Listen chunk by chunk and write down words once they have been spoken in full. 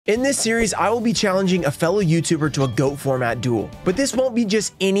In this series, I will be challenging a fellow YouTuber to a GOAT format duel. But this won't be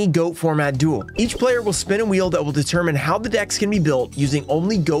just any GOAT format duel. Each player will spin a wheel that will determine how the decks can be built using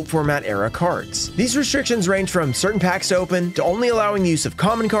only GOAT format era cards. These restrictions range from certain packs to open, to only allowing the use of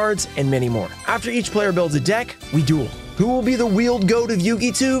common cards, and many more. After each player builds a deck, we duel. Who will be the wheeled GOAT of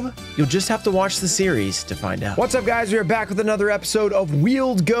YugiTube? You'll just have to watch the series to find out. What's up, guys? We are back with another episode of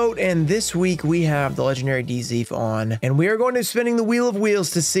Wheeled GOAT, and this week we have the legendary DZeef on, and we are going to be spinning the Wheel of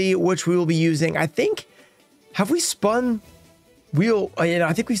Wheels to see which we will be using. I think, have we spun wheel?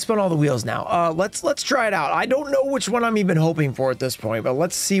 I think we've spun all the wheels now. Let's try it out. I don't know which one I'm even hoping for at this point, but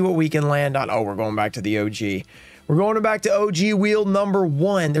let's see what we can land on. Oh, we're going back to the OG. We're going back to OG wheel number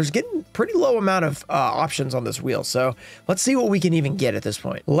 1. There's getting pretty low amount of options on this wheel, so let's see what we can even get at this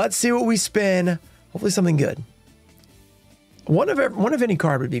point. Let's see what we spin. Hopefully something good. One of any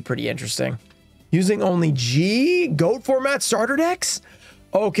card would be pretty interesting. Using only GOAT format starter decks?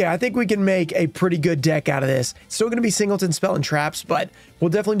 Okay, I think we can make a pretty good deck out of this. It's still going to be singleton spell and traps, but we'll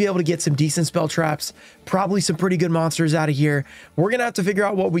definitely be able to get some decent spell traps, probably some pretty good monsters out of here. We're going to have to figure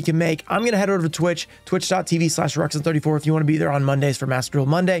out what we can make. I'm going to head over to Twitch, twitch.tv/Ruxin34. If you want to be there on Mondays for Master Duel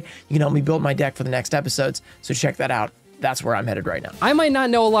Monday, you can help me build my deck for the next episodes, so check that out. That's where I'm headed right now. I might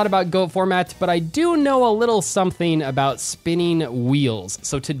not know a lot about GOAT formats, but I do know a little something about spinning wheels.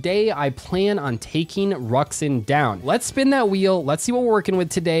 So today I plan on taking Ruxin down. Let's spin that wheel. Let's see what we're working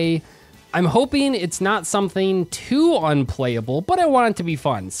with today. I'm hoping it's not something too unplayable, but I want it to be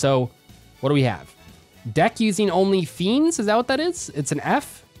fun. So what do we have? Deck using only fiends, is that what that is? It's an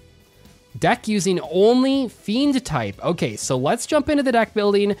F? Deck using only fiend type. Okay, so let's jump into the deck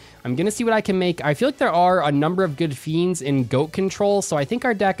building. I'm gonna see what I can make. I feel like there are a number of good fiends in GOAT control, so I think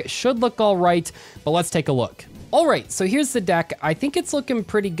our deck should look all right, but let's take a look. All right, so here's the deck. I think it's looking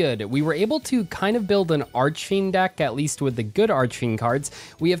pretty good. We were able to kind of build an Archfiend deck, at least with the good Archfiend cards.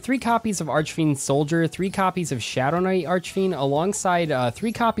 We have 3 copies of Archfiend Soldier, 3 copies of Shadow Knight Archfiend, alongside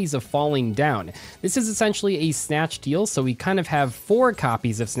 3 copies of Falling Down. This is essentially a Snatch Deal, so we kind of have 4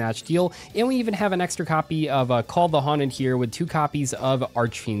 copies of Snatch Deal, and we even have an extra copy of Call the Haunted here with 2 copies of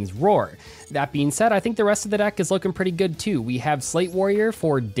Archfiend's Roar. That being said, I think the rest of the deck is looking pretty good too. We have Slate Warrior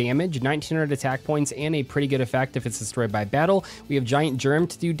for damage, 1900 attack points, and a pretty good effect if it's destroyed by battle. We have Giant Germ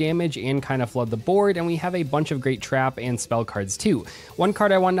to do damage and kind of flood the board, and we have a bunch of great trap and spell cards too. One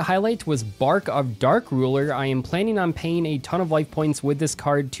card I wanted to highlight was Bark of Dark Ruler. I am planning on paying a ton of life points with this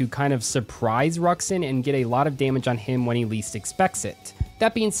card to kind of surprise Ruxin and get a lot of damage on him when he least expects it.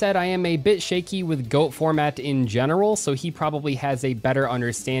 That being said, I am a bit shaky with GOAT format in general, so he probably has a better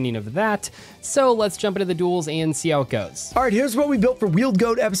understanding of that. So let's jump into the duels and see how it goes. All right, here's what we built for Wheeled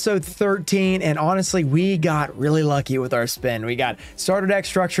GOAT episode 13, and honestly, we got really lucky with our spin. We got starter decks,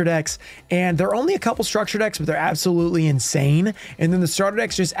 structure decks, and there are only a couple structure decks, but they're absolutely insane. And then the starter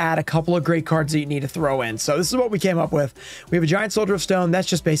decks just add a couple of great cards that you need to throw in. So this is what we came up with. We have a Giant Soldier of Stone. That's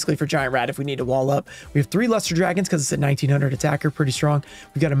just basically for Giant Rat if we need to wall up. We have 3 Luster Dragons because it's a 1900 attacker, pretty strong.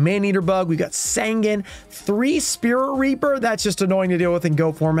 We've got a Man-Eater Bug, we got Sangan, 3 Spirit Reaper, that's just annoying to deal with in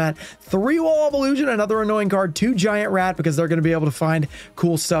GOAT format, 3 Wall of Illusion, another annoying card, 2 Giant Rat because they're going to be able to find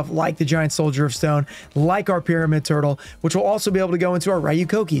cool stuff like the Giant Soldier of Stone, like our Pyramid Turtle, which will also be able to go into our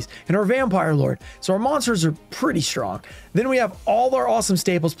Ryukokis and our Vampire Lord. So our monsters are pretty strong. Then we have all our awesome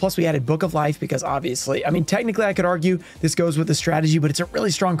staples, plus we added Book of Life because obviously, I mean, technically I could argue this goes with the strategy, but it's a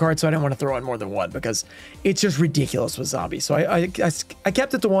really strong card, so I didn't want to throw in more than 1 because it's just ridiculous with zombies. So I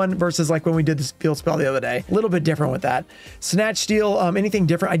kept it to 1 versus like when we did this field spell the other day. A little bit different with that. Snatch Steal, anything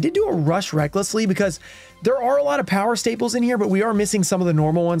different. I did do a Rush Recklessly because there are a lot of power staples in here, but we are missing some of the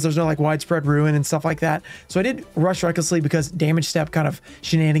normal ones. There's no like Widespread Ruin and stuff like that. So I did Rush Recklessly because damage step kind of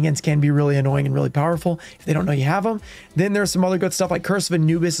shenanigans can be really annoying and really powerful if they don't know you have them. Then there's some other good stuff like Curse of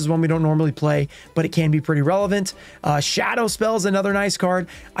Anubis is one we don't normally play, but it can be pretty relevant. Shadow Spell is another nice card.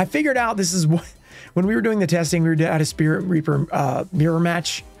 I figured out this is what, when we were doing the testing, we were at a Spirit Reaper mirror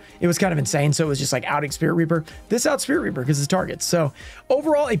match. It was kind of insane, so it was just like outing Spirit Reaper. This out Spirit Reaper because it's targets. So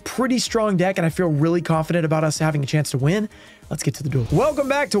overall, a pretty strong deck, and I feel really confident about us having a chance to win. Let's get to the duel. Welcome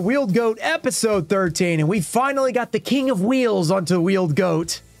back to Wheeled GOAT episode 13, and we finally got the King of Wheels onto Wheeled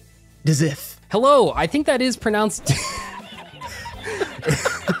GOAT, DZeef. Hello, I think that is pronounced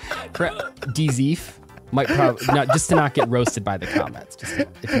DZeef. Might probably not, just to not get roasted by the comments, just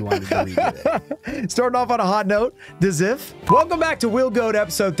if you wanted to read it. Starting off on a hot note, DZeef. Welcome back to Wheeled GOAT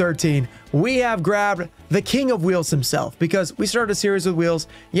episode 13. we have grabbed the king of wheels himself, because we started a series with wheels.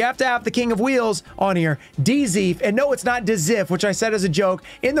 You have to have the king of wheels on here, Dzif. And no, it's not Dzif, which I said as a joke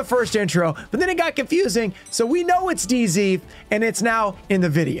in the first intro, but then it got confusing. So we know it's Dzif, and it's now in the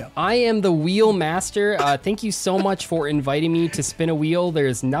video. I am the wheel master. Thank you so much for inviting me to spin a wheel.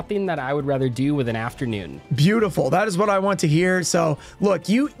 There's nothing that I would rather do with an afternoon. Beautiful. That is what I want to hear. So look,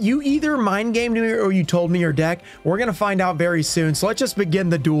 you either mind gamed me or you told me your deck. We're going to find out very soon. So let's just begin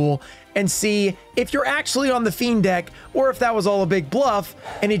the duel and see if you're actually on the Fiend deck or if that was all a big bluff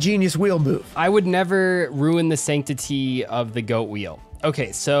and a genius wheel move. I would never ruin the sanctity of the goat wheel.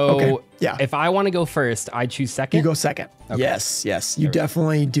 Okay, so yeah. If I want to go first, I choose second. You go second. Okay. Yes, you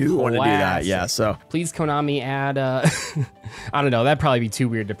definitely do want to do that. Yeah, so. Please, Konami, add, I don't know, that'd probably be too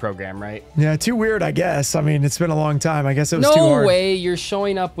weird to program, right? Yeah, too weird, I guess. I mean, it's been a long time. I guess it was too hard. No way you're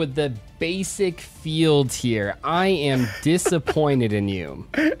showing up with the basic field here. I am disappointed in you.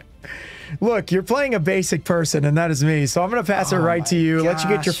 Look, you're playing a basic person, and that is me. So I'm going to pass it right to you. Let you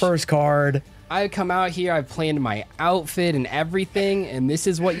get your first card. I come out here, I've planned my outfit and everything, and this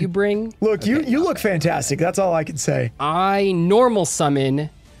is what you bring? Look, okay. you look fantastic. That's all I can say. I normal summon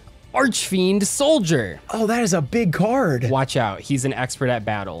Archfiend Soldier. Oh, that is a big card. Watch out. He's an expert at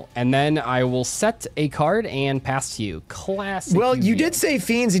battle. And then I will set a card and pass to you. Classic. Well, you did say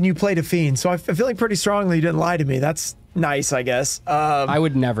Fiends, and you played a Fiend, so I'm feeling pretty strongly you didn't lie to me. That's nice, I guess. I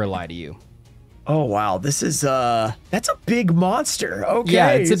would never lie to you. Oh, wow. This is, that's a big monster. Okay.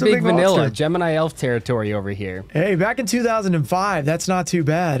 Yeah, it's a big vanilla. Monster. Gemini Elf territory over here. Hey, back in 2005, that's not too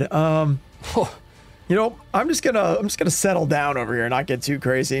bad. You know, I'm just gonna settle down over here and not get too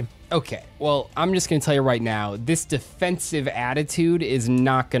crazy. Okay, well, I'm just gonna tell you right now, this defensive attitude is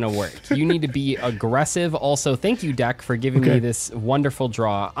not gonna work. You need to be aggressive. Also, thank you, deck, for giving me this wonderful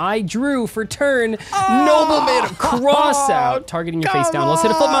draw. I drew for turn Nobleman Cross out, targeting your face down. Let's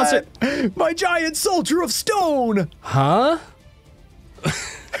hit a flip monster. My giant soldier of stone. Huh?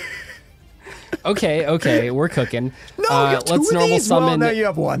 Okay, we're cooking. No, you have two let's of normal these. summon. Well, now you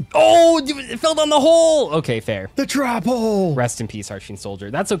have one. Oh, it fell down the hole. Okay, fair. The trap hole. Rest in peace, Archfiend Soldier.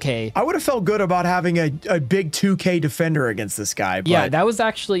 That's okay. I would have felt good about having a big 2K defender against this guy. But yeah, that was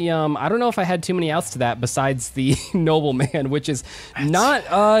actually, I don't know if I had too many outs to that besides the Nobleman, which is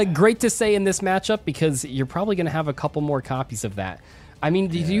not great to say in this matchup because you're probably going to have a couple more copies of that. I mean,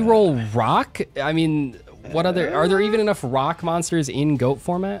 did you roll Rock? I mean, what other, are there even enough rock monsters in GOAT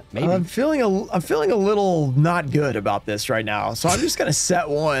format? Maybe. I'm feeling a little not good about this right now, so I'm just gonna set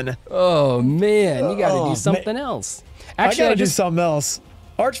one. Oh man, you gotta do something else. Actually, I gotta do something else.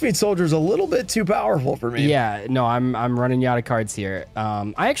 Archfiend Soldier is a little bit too powerful for me. Yeah, no, I'm running you out of cards here.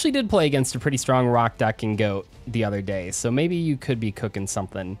 I actually did play against a pretty strong rock deck in GOAT the other day, so maybe you could be cooking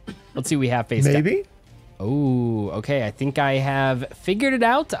something. Let's see what we have face down. Maybe. Oh, okay. I think I have figured it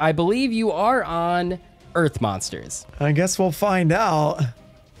out. I believe you are on Earth Monsters. I guess we'll find out.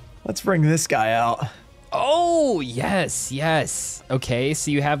 Let's bring this guy out. Oh, yes. Okay,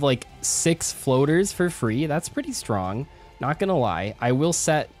 so you have like 6 floaters for free. That's pretty strong. Not gonna lie. I will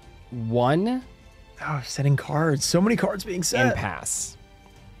set 1. Oh, setting cards. So many cards being set. And pass.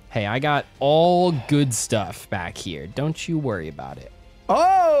 Hey, I got all good stuff back here. Don't you worry about it.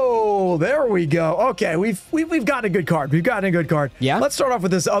 Oh, there we go. Okay, we've gotten a good card. We've gotten a good card. Yeah. Let's start off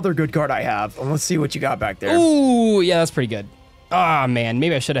with this other good card I have, and let's see what you got back there. Ooh, yeah, that's pretty good. Ah, man,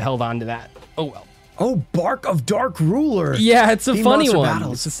 maybe I should have held on to that. Oh well. Oh, Bark of Dark Ruler. Yeah, it's a funny one.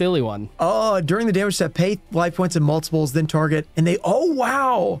 Battles. It's a silly one. During the damage step, pay life points in multiples, then target, and they. Oh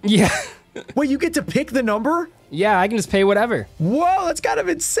wow. Yeah. Wait, you get to pick the number? Yeah, I can just pay whatever. Whoa, that's kind of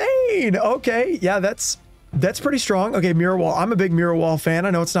insane. Okay, yeah, that's pretty strong. Okay, Mirror Wall. I'm a big Mirror Wall fan. I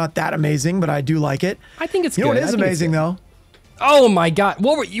know it's not that amazing, but I do like it. I think it's good. You know what is amazing, though? Oh, my God.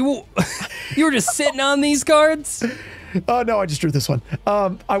 What were you... You were just sitting on these cards? Oh, no, I just drew this one.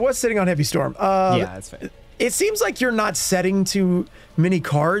 I was sitting on Heavy Storm. Yeah, that's fair. It seems like you're not setting too many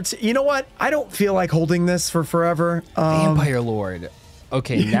cards. You know what? I don't feel like holding this for forever. Vampire Lord.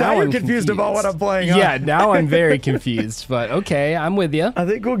 Okay, now you're I'm confused about what I'm playing. Huh? Yeah, now I'm very confused, but okay, I'm with you. I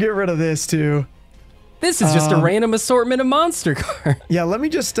think we'll get rid of this, too. This is just a random assortment of monster cards. Yeah, let me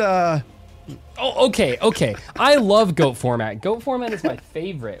just... Oh, okay. I love GOAT format. GOAT format is my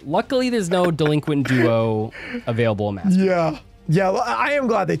favorite. Luckily, there's no Delinquent Duo available in Master. Yeah, I am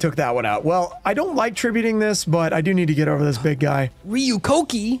glad they took that one out. Well, I don't like tributing this, but I do need to get over this big guy.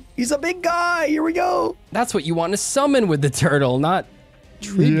 Ryukoki? He's a big guy. Here we go. That's what you want to summon with the turtle, not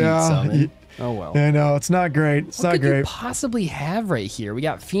tribute summon. Oh, well. I know, it's not great. It's What not could you great. possibly have right here? We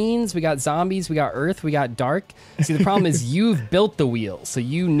got fiends, we got zombies, we got earth, we got dark. See, the problem is you've built the wheel, so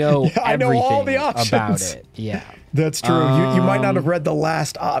you know I know everything all the options. about it. Yeah. That's true. You might not have read the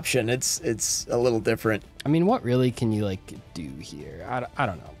last option. It's a little different. I mean, what really can you, like, do here? I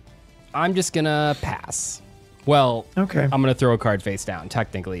don't know. I'm just gonna pass. Well, Okay. I'm gonna throw a card face down,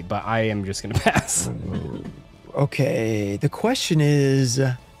 technically, but I am just gonna pass. Okay, the question is,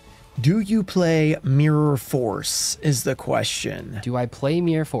 do you play Mirror Force is the question. Do I play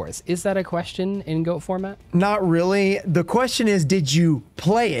Mirror Force? Is that a question in GOAT format? Not really. The question is, did you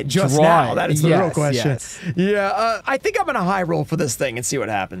play it just Draw now? it. That is the real Yes, question. yes. Yeah, I think I'm going to high roll for this thing and see what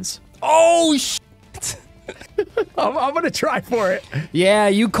happens. Oh, shit! I'm going to try for it. Yeah,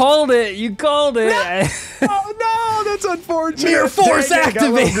 you called it. You called it. Oh, no, that's unfortunate. Mirror Force Dang it, got a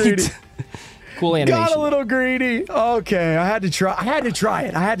little greedy. activate. Cool animation. Got a little greedy. Okay, I had to try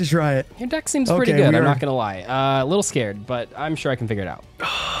it. Your deck seems pretty Okay, good, we I'm are- not gonna lie. A little scared, but I'm sure I can figure it out.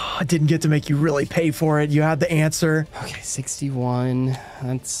 I didn't get to make you really pay for it. You had the answer. Okay, 61.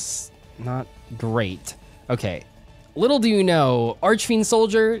 That's not great. Okay. Little do you know, Archfiend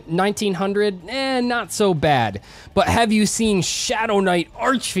Soldier, 1900, not so bad. But have you seen Shadow Knight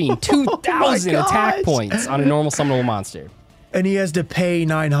Archfiend, 2,000 attack gosh. points on a normal summonable monster? And he has to pay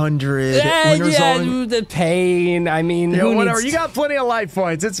 900. when resolving- The pain. I mean, Yeah, who whatever. needs You got plenty of life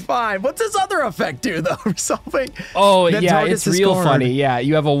points. It's fine. What's this other effect do, though? Resolving. Oh, that yeah, targets it's the real scored. funny. Yeah,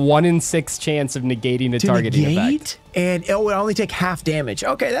 you have a 1 in 6 chance of negating a To targeting negate? effect. And it will only take half damage.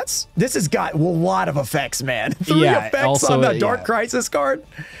 Okay, this has got a lot of effects, man. 3 Yeah, effects also, on the Dark yeah. Crisis card.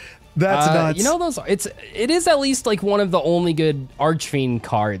 That's nuts. You know those? It is at least like one of the only good Archfiend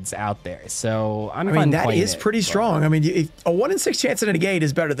cards out there. So I'm I fine mean, that playing is it, pretty but- strong. I mean, a 1 in 6 chance at a negate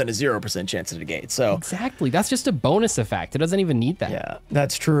is better than a 0% chance at a negate. So Exactly. That's just a bonus effect. It doesn't even need that. yeah,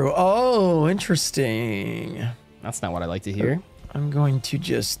 that's true. Oh, interesting. That's not what I like to hear. I'm going to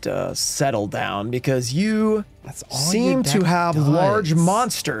just settle down because you That's all seem your to deck have does. large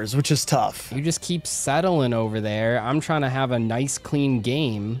monsters, which is tough. You just keep settling over there. I'm trying to have a nice, clean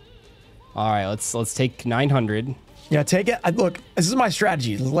game. All right, let's take 900. Yeah, take it. Look, this is my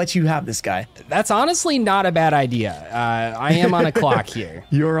strategy. Let you have this guy. That's honestly not a bad idea. I am on a clock here.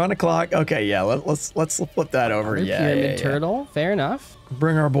 You're on a clock. Okay, yeah. Let's flip that over. Another Yeah, Pyramid yeah. Turtle. Fair enough.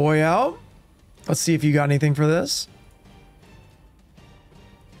 Bring our boy out. Let's see if you got anything for this.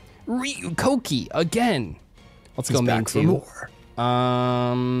 Ryu Koki again. Let's He's go main back for 2. more.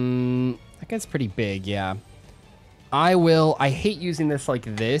 That guy's pretty big, yeah. I hate using this like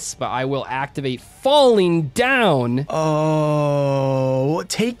this, but I will activate Falling Down. Oh,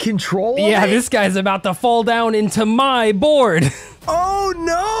 take control. Yeah, of it? this guy's about to fall down into my board. Oh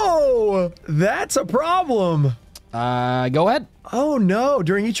no, that's a problem. Go ahead. Oh no!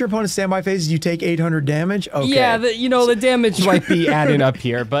 During each of your opponent's standby phases, you take 800 damage. Okay. Yeah, the damage might be adding up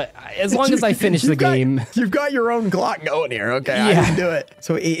here, but as long as I finish the You've got- game. You've got your own clock going here. Okay, I Yeah. can do it.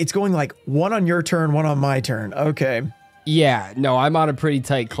 So it's going like 1 on your turn, 1 on my turn. Okay. Yeah, no, I'm on a pretty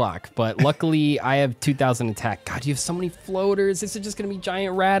tight clock, but luckily I have 2,000 attack. God, you have so many floaters. This is just going to be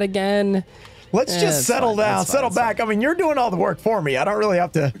Giant Rat again. Let's just it's settle fine, down, it's fine, settle it's back. I mean, you're doing all the work for me. I don't really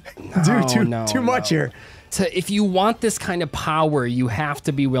have to do too much here. If you want this kind of power, you have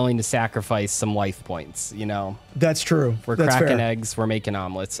to be willing to sacrifice some life points, you know? That's true. We're That's cracking fair. eggs, we're making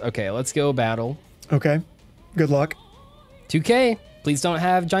omelets. Okay, let's go battle. Okay. Good luck. 2K, please don't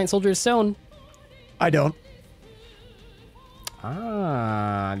have Giant Soldier of Stone. I don't.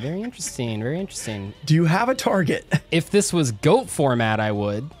 Ah, very interesting, very interesting. Do you have a target? If this was GOAT format, I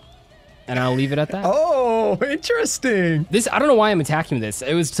would. And I'll leave it at that. Oh, interesting. I don't know why I'm attacking this.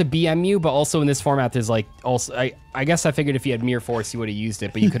 It was to BM you, but also in this format, there's like, I guess I figured if you had Mirror Force, you would have used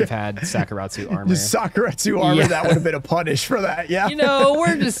it, but you could have had Sakuratsu armor. The Sakuratsu armor, Yeah. that would have been a punish for that. Yeah. You know,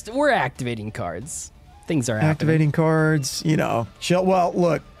 we're activating cards. Things are happening. Activating cards, you know. Well,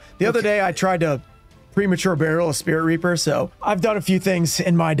 look, the other day I tried to premature burial a Spirit Reaper, so I've done a few things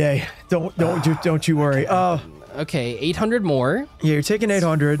in my day. Don't you worry. Okay, 800 more. Yeah, you're taking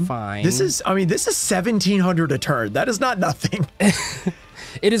 800. Fine. This is 1700 a turn. That is not nothing.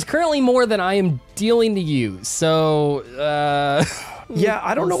 It is currently more than I am dealing to you, so, Yeah,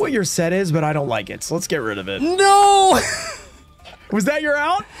 I don't know what your set is, but I don't like it, so let's get rid of it. No! Was that your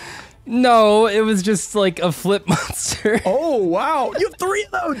out? No, it was just like a flip monster. Oh, wow. You have 3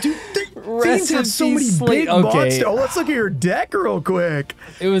 of those. Dude, things have so many Recipe big slate. monsters. Oh, let's look at your deck real quick.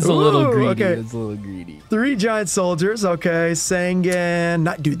 It was a little Ooh, greedy. okay. It was a little greedy. 3 giant soldiers. Okay.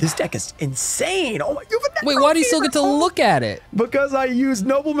 Sangan. Dude, this deck is insane. Oh, my. You have a Wait, why do you still get to look at it? Because I used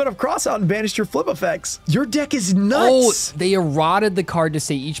Nobleman of Crossout and banished your flip effects. Your deck is nuts. Oh, they eroded the card to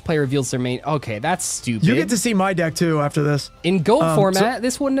say each player reveals their main. Okay, that's stupid. You get to see my deck too after this. In GOAT format,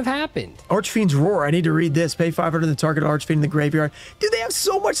 this wouldn't have happened. Archfiend's Roar. I need to read this. Pay 500 to the target Archfiend in the graveyard. Dude, they have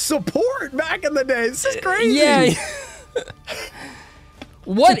so much support back in the day. This is crazy. Yeah.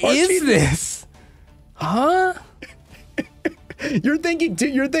 What is this? Huh? You're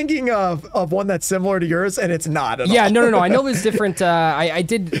thinking of one that's similar to yours, and it's not at all. Yeah, no. I know there's different. I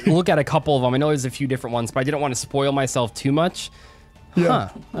did look at a couple of them. I know there's a few different ones, but I didn't want to spoil myself too much. Yeah. Huh.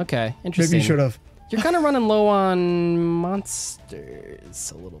 Okay. Interesting. Maybe you should have. You're kind of running low on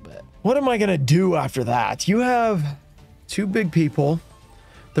monsters a little bit. What am I gonna do after that? You have 2 big people.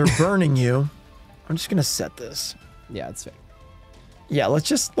 They're burning you. I'm just gonna set this. Yeah, that's fair. Yeah, let's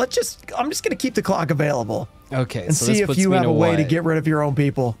just. I'm just gonna keep the clock available. Okay, And so see this if puts you me have to a way to what? get rid of your own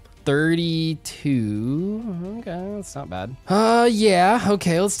people. 32. Okay, that's not bad. Yeah.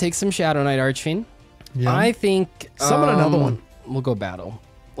 Okay, let's take some Shadow Knight Archfiend. Yeah. I think Summon another one. We'll go battle.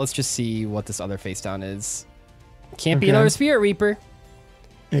 Let's just see what this other face down is. Can't be Okay. another Spirit Reaper.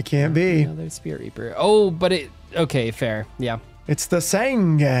 It can't be. Another Spirit Reaper. Oh, but it. Okay, fair. Yeah. It's the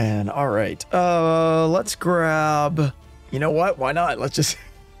Sangan. All right. Let's grab. You know what? Why not? Let's just.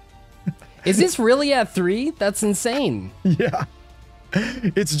 Is this really at 3? That's insane. Yeah.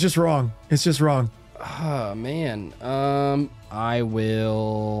 It's just wrong. It's just wrong. Oh man. I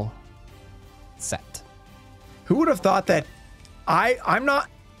will set. Who would have thought that? I'm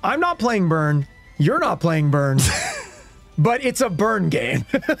not playing Burn. You're not playing Burn. But it's a Burn game.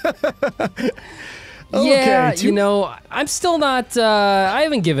 Yeah, you know, I'm still not. I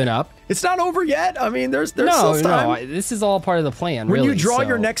haven't given up. It's not over yet. I mean, there's still time. No. This is all part of the plan. When really, you draw so.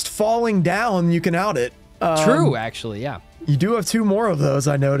 your next falling down, you can out it. True, actually, yeah. You do have 2 more of those,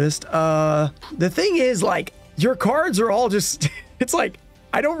 I noticed. The thing is, like, your cards are all just. It's like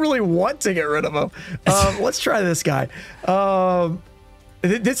I don't really want to get rid of them. Let's try this guy.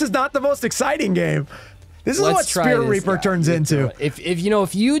 This is not the most exciting game. This is what Spirit Reaper turns into.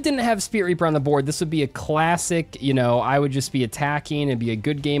 If you didn't have Spirit Reaper on the board, this would be a classic. You know, I would just be attacking. It'd be a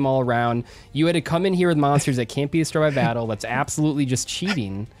good game all around. You had to come in here with monsters that can't be destroyed by battle. That's absolutely just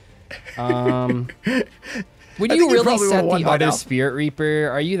cheating. Would you really set the other Spirit Reaper?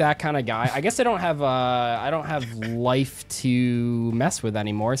 Are you that kind of guy? I guess I don't have life to mess with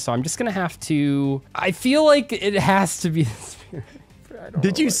anymore, so I'm just gonna have to. I feel like it has to be the Spirit Reaper.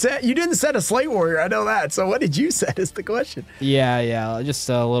 Did you set? You didn't set a Slate Warrior. I know that. So what did you set? Is the question. Yeah. Just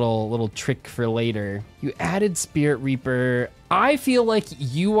a little trick for later. You added Spirit Reaper. I feel like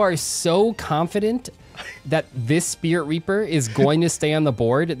you are so confident that this Spirit Reaper is going to stay on the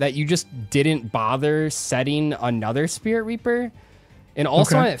board that you just didn't bother setting another Spirit Reaper. And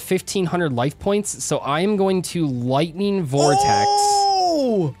also I'm at 1,500 life points, so I am going to Lightning Vortex.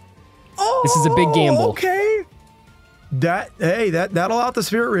 Oh! This is a big gamble. Okay. That'll out the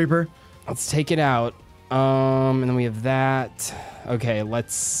Spirit Reaper. Let's take it out. And then we have that. Okay,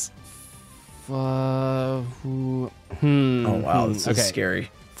 let's. Oh wow, this is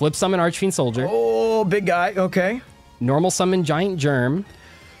scary. Flip summon Archfiend Soldier. Oh, big guy. Okay. Normal summon Giant Germ.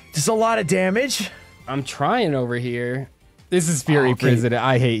 Just a lot of damage. I'm trying over here. This is Spirit Reaper, isn't it?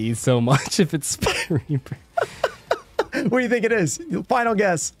 I hate you so much if it's Spirit Reaper. What do you think it is? Final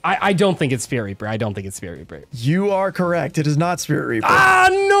guess. I don't think it's Spirit Reaper. I don't think it's Spirit Reaper. You are correct. It is not Spirit Reaper. Ah,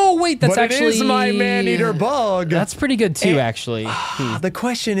 no, wait, that's but actually... it is my Man-Eater Bug. That's pretty good too, actually. The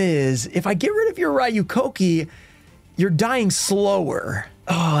question is, if I get rid of your Ryukoki, you're dying slower.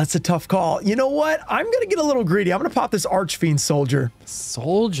 Oh, that's a tough call. You know what? I'm going to get a little greedy. I'm going to pop this Archfiend Soldier.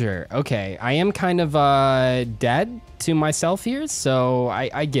 Soldier. Okay. I am kind of dead to myself here, so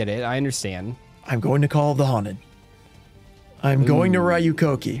I get it. I understand. I'm going to Call of the Haunted. I'm going to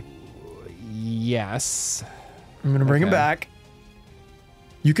Ryukoki. Yes. I'm going to bring him back.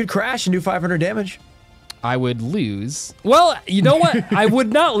 You could crash and do 500 damage. I would lose. Well, you know what? I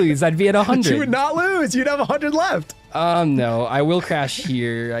would not lose. I'd be at 100. You would not lose. You'd have 100 left. No. I will crash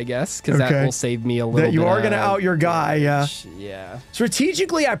here, I guess, because that will save me a little bit. That you are going to out your guy, yeah. Yeah.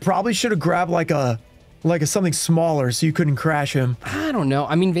 Strategically, I probably should have grabbed like a something smaller so you couldn't crash him. I don't know.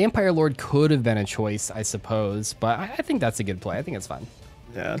 I mean, Vampire Lord could have been a choice, I suppose, but I think that's a good play. I think it's fine.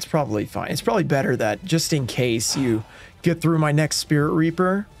 Yeah, it's probably fine. It's probably better that just in case you get through my next Spirit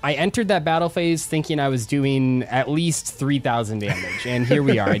Reaper. I entered that battle phase thinking I was doing at least 3,000 damage, and here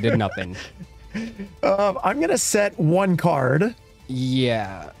we are. I did nothing. I'm going to set one card.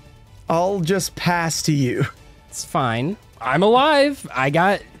 Yeah. I'll just pass to you. It's fine. I'm alive. I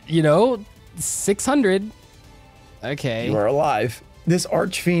got, 600. Okay. You are alive. This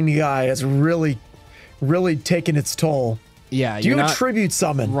Archfiend guy has really, really taken its toll. Yeah, Do you have a tribute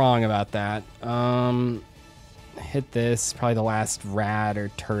summon? Wrong about that. Hit this. Probably the last rat or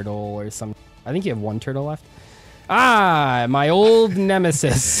turtle or some. I think you have one turtle left. Ah, my old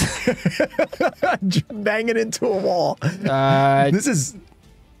nemesis. Banging into a wall. This is...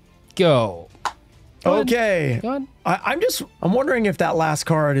 Go. Okay. Go ahead. I'm wondering if that last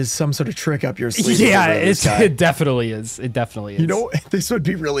card is some sort of trick up your sleeve. Yeah, it definitely is. It definitely is. You know, this would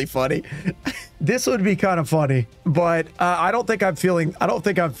be really funny. This would be kind of funny, but I don't think I'm feeling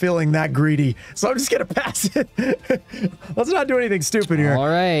that greedy. So I'm just gonna pass it. Let's not do anything stupid here. All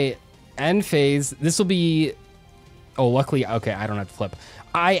right. End phase. This will be. Oh, luckily, okay. I don't have to flip.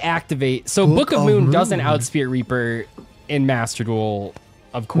 I activate. So Book of Moon doesn't out Spirit Reaper in Master Duel.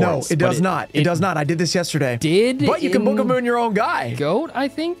 Of course. No, it does not. It does not. I did this yesterday. But you can Book of Moon your own guy. Goat, I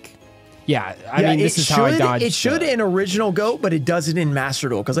think. Yeah, I mean, this is how I dodged. It should in original Goat, but it doesn't in Master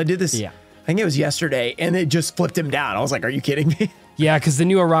Duel because I did this. Yeah. I think it was yesterday, and it just flipped him down. I was like, "Are you kidding me?" Yeah, because the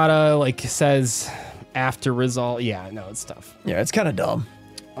new errata says after result. Yeah, no, it's tough. Yeah, it's kind of dumb.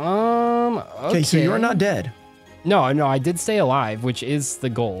 Okay, so you are not dead. No, I did stay alive, which is the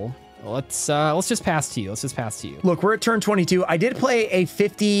goal. Let's just pass to you. Look, we're at turn 22. I did play a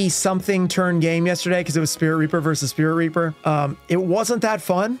 50-something turn game yesterday because it was Spirit Reaper versus Spirit Reaper. It wasn't that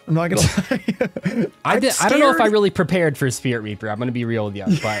fun. I'm not gonna lie. I don't know if I really prepared for Spirit Reaper. I'm gonna be real with you,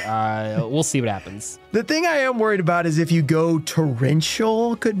 but we'll see what happens. The thing I am worried about is if you go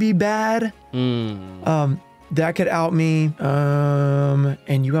torrential, could be bad. That could out me.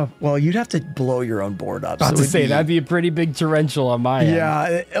 And you'd have to blow your own board up. That'd be a pretty big torrential on my end.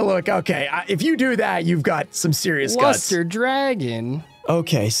 Yeah, look, okay. If you do that, you've got some serious guts. Luster Dragon.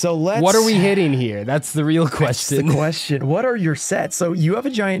 Okay, so What are we hitting here? That's the real question. That's the question. What are your sets? So you have a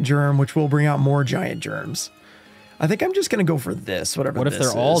giant germ, which will bring out more giant germs. I think I'm just gonna go for this, whatever. What if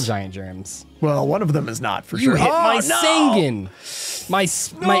they're all giant germs? Well, one of them is not for sure. You hit my Sangan, my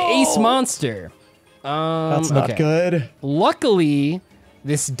ace monster. That's not good. Luckily,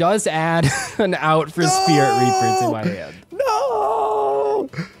 this does add an out for Spirit Reaper to my hand. No!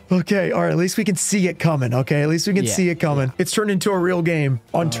 Okay, all right, at least we can see it coming, okay? At least we can see it coming. Yeah. It's turned into a real game.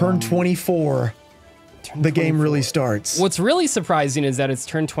 On turn 24, the game really starts. What's really surprising is that it's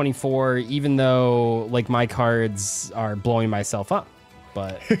turn 24, even though, my cards are blowing myself up.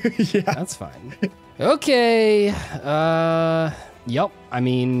 But yeah, that's fine. Okay. Yep. I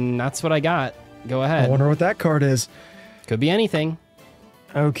mean, that's what I got. Go ahead. I wonder what that card is. Could be anything.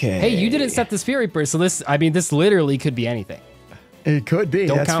 Okay. Hey, you didn't set the Spirit Reaper, so this literally could be anything. It could be.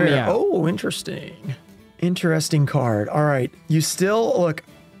 Don't count me out. Oh, interesting. Interesting card. All right. You still look.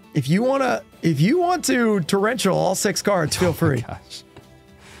 If you want to torrential all 6 cards, feel free. Oh my gosh.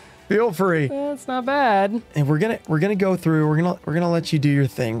 Feel free. That's not bad. And we're gonna go through. We're gonna let you do your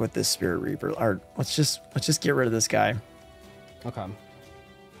thing with this Spirit Reaper. Or let's just get rid of this guy. Okay.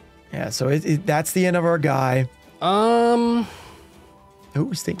 Yeah, so that's the end of our guy.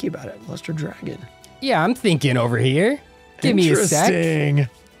 Who's thinking about it? Luster Dragon. Yeah, I'm thinking over here. Give me a sec. Interesting.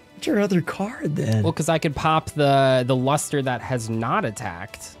 What's your other card then? Well, because I could pop the Luster that has not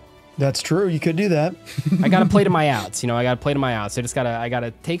attacked. That's true. You could do that. I gotta play to my outs. I gotta play to my outs. So I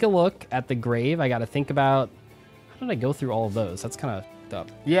gotta take a look at the grave. I gotta think about how did I go through all of those? That's kind of up.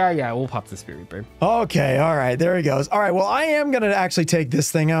 Yeah, we'll pop the Spirit Reaper. Okay, all right, there he goes. All right, well, I am gonna actually take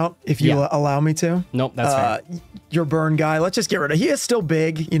this thing out if you allow me to. Nope, that's fair. Your burn guy, let's just get rid of. He is still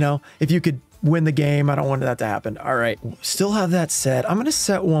big, if you could win the game, I don't want that to happen. All right, still have that set. I'm gonna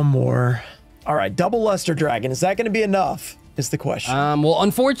set one more. All right, double Luster Dragon. Is that gonna be enough? Is the question. Well,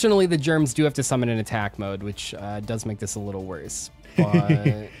 unfortunately, the germs do have to summon in attack mode, which does make this a little worse.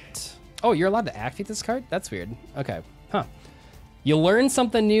 But oh, you're allowed to activate this card? That's weird. Okay, huh. You learn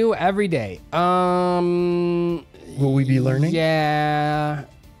something new every day. Will we be learning? Yeah.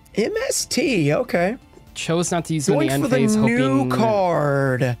 MST, okay. Chose not to use any end phase. Going for the new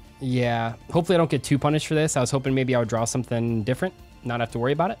card. Yeah. Hopefully I don't get too punished for this. I was hoping maybe I would draw something different, not have to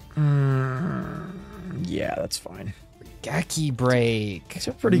worry about it. Yeah, that's fine. Geki Break. It's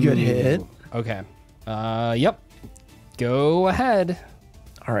a pretty good hit. Okay. Yep. Go ahead.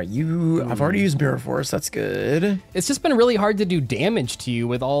 All right, I've already used Mirror Force. That's good. It's just been really hard to do damage to you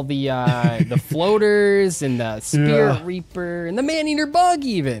with all the the floaters and the Spirit Reaper and the Man-Eater Bug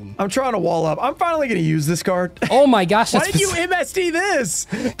even. I'm trying to wall up. I'm finally going to use this card. Oh my gosh. Why did you MSD this?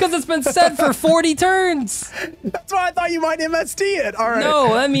 Because it's been set for 40 turns. That's why I thought you might MSD it. All right.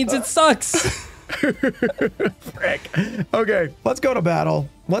 No, that means it sucks. Frick. Okay, let's go to battle.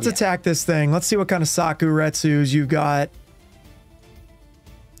 Let's attack this thing. Let's see what kind of Sakuretsus you've got.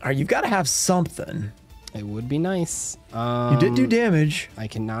 All right, you've got to have something. It would be nice. You did do damage.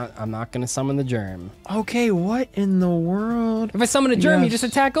 I'm not going to summon the germ. Okay, what in the world? If I summon a germ, you just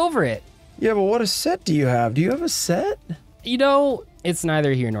attack over it. Yeah, but what a set do you have? Do you have a set? You know, it's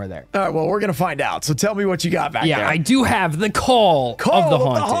neither here nor there. All right, well, we're going to find out. So tell me what you got back there. Yeah, I do have the Call of the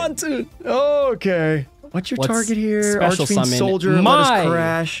Haunted. Okay. What's your target here? Special Archfiend summon Soldier, let us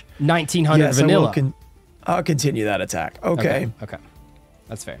crash. 1900 yes, vanilla. I'll continue that attack. Okay. Okay.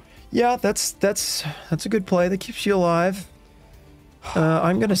 That's fair. Yeah, that's a good play. That keeps you alive.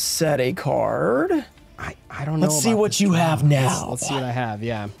 I'm going to set a card. I don't know. Let's see what you have now. Let's see what I have,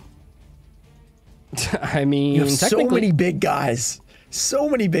 yeah. I mean, you have so many big guys. So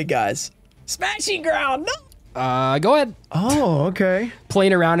many big guys. Smashing Ground, no! Go ahead. Oh, okay.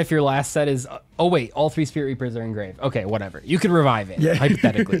 Playing around if your last set is... oh, wait. All 3 Spirit Reapers are engraved. Okay, whatever. You could revive it,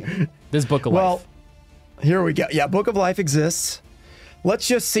 hypothetically. This Book of Life. Well, here we go. Yeah, Book of Life exists. Let's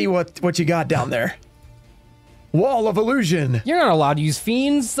just see what you got down there. Wall of Illusion. You're not allowed to use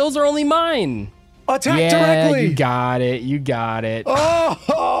Fiends. Those are only mine. Attack directly. You got it. You got it.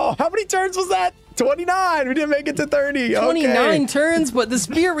 Oh, how many turns was that? 29. We didn't make it to 30. 29 turns, but the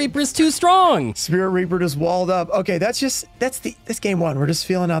Spirit Reaper's too strong. Spirit Reaper just walled up. Okay, that's game 1. We're just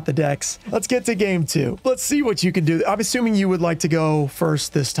feeling out the decks. Let's get to game 2. Let's see what you can do. I'm assuming you would like to go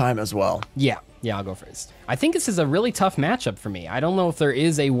first this time as well. Yeah, I'll go first. I think this is a really tough matchup for me. I don't know if there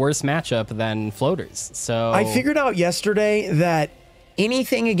is a worse matchup than floaters. So I figured out yesterday that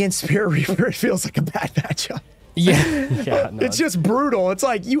anything against Spirit Reaper feels like a bad matchup. Yeah, no, it's just brutal. It's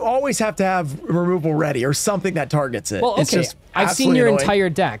like you always have to have removal ready or something that targets it. Well, okay, it's just I've seen your annoying. entire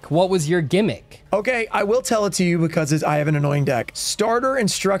deck. What was your gimmick? Okay, I will tell it to you because I have an annoying deck. Starter and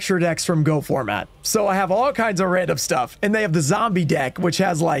structure decks from Go format. So I have all kinds of random stuff. And they have the zombie deck, which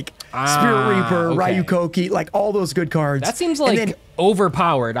has like Spirit Reaper, Ryukoki, like all those good cards. That seems like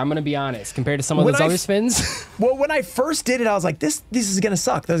overpowered, I'm going to be honest, compared to some of those other spins. Well, when I first did it, I was like, this is going to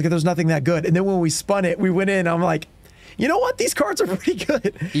suck. There's nothing that good. And then when we spun it, we went in, I'm like, you know what? These cards are pretty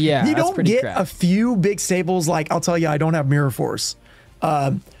good. Yeah, you don't get crap. A few big staples. Like, I'll tell you, I don't have Mirror Force.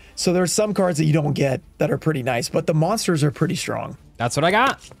 So there's some cards that you don't get that are pretty nice, but the monsters are pretty strong. That's what I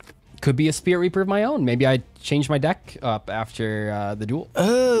got. Could be a Spirit Reaper of my own. Maybe I changed my deck up after the duel.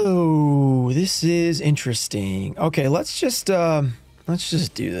 Oh, this is interesting. Okay, let's just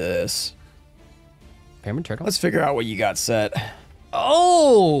do this. Pyramid Turtle. Let's figure out what you got set.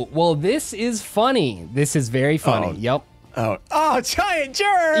 Oh, well, this is funny. This is very funny. Yep. Oh, giant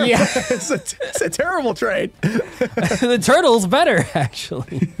germ! Yeah. it's a terrible trade. The turtle's better,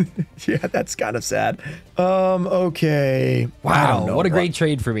 actually. Yeah, that's kind of sad. Okay. Wow, what a great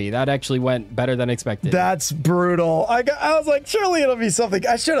trade for me. That actually went better than expected. That's brutal. I was like, surely it'll be something.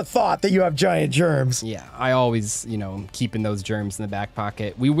 I should have thought that you have giant germs. Yeah, I always, keeping those germs in the back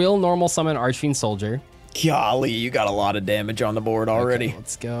pocket. We will normal summon Archfiend Soldier. Golly, you got a lot of damage on the board already. Okay,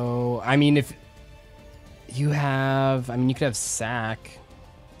 let's go. I mean, if you have, you could have Sack.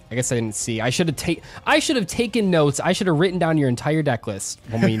 I guess I didn't see. I should have taken notes. I should have written down your entire deck list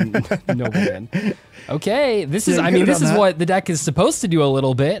when we noble in. Okay, this is. This is what the deck is supposed to do a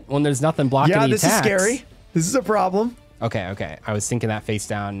little bit when there's nothing blocking the attacks. Yeah, this is scary. This is a problem. Okay. I was thinking that face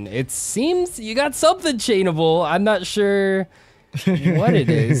down. It seems you got something chainable. I'm not sure what it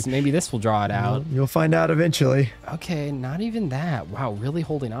is. Maybe this will draw it out. You'll find out eventually. Okay, not even that. Wow, really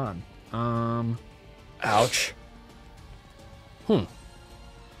holding on. Ouch.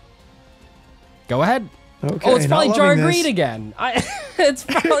 Go ahead. Okay. Oh, it's probably Jar Greed again. It's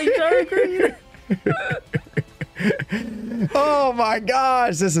probably Jar Greed. Oh my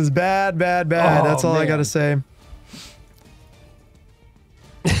gosh, this is bad. That's all I gotta say.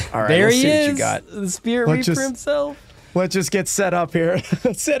 All right, there let's he see is. What you got. The Spirit Reaper himself. Let's just get set up here.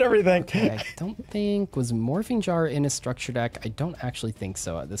 Let's set everything. Okay, I don't think was Morphing Jar in a structure deck. I don't actually think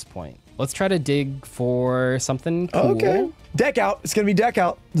so at this point. Let's try to dig for something cool. Okay. Deck out. It's gonna be deck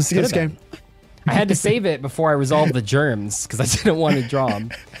out. This game. I had to save it before I resolved the germs because I didn't want to draw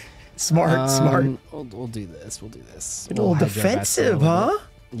them. Smart. We'll do this. We'll do this. A little defensive, huh?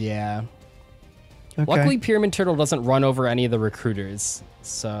 Yeah. Okay. Luckily, Pyramid Turtle doesn't run over any of the recruiters.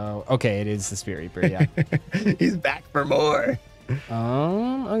 So, okay, it is the Spirit Reaper, yeah. He's back for more.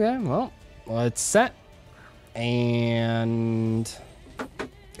 Okay, well, let's set. And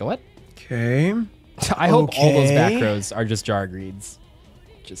go ahead. Okay. I hope all those back rows are just jar greeds.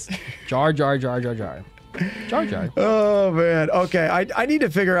 Just jar, jar, jar, jar, jar. Jar, jar. Oh, man. Okay, I need to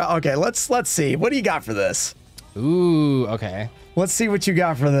figure out. Okay, let's see. What do you got for this? Ooh, okay. Let's see what you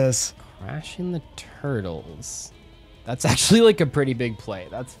got for this. Crashing the turtles. That's actually like a pretty big play.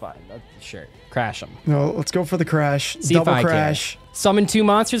 That's fine. That's sure. Crash them. No, let's go for the crash. See Double if I crash. Can. Summon 2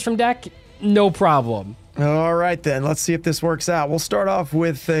 monsters from deck. No problem. All right, then. Let's see if this works out. We'll start off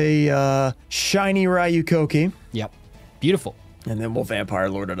with a shiny Ryukoki. Yep. Beautiful. And then we'll Vampire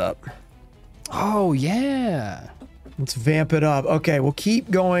Lord it up. Oh, yeah. Let's vamp it up. Okay, we'll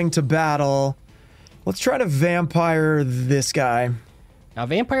keep going to battle. Let's try to Vampire this guy. Now,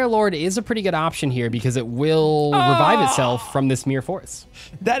 Vampire Lord is a pretty good option here because it will revive itself from this Mirror Force.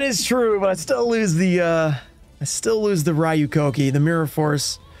 That is true, but I still lose the Ryukoki, the Mirror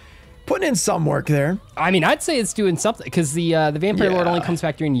Force. Putting in some work there. I mean, I'd say it's doing something because the Vampire Lord only comes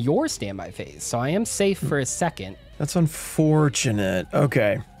back during your standby phase, so I am safe for a second. That's unfortunate.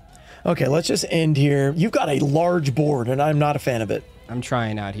 Okay. Okay, let's just end here. You've got a large board, and I'm not a fan of it. I'm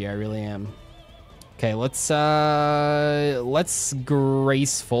trying out here. I really am. Okay, let's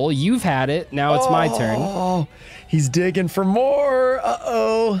graceful. You've had it. Now it's my turn. Oh, he's digging for more.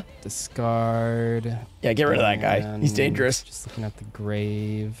 Uh-oh. Discard. Yeah, get rid of that guy. He's dangerous. Just looking at the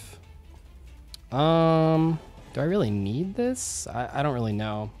grave. Do I really need this? I don't really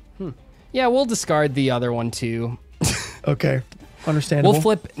know. Yeah, we'll discard the other one too. Okay, understandable. We'll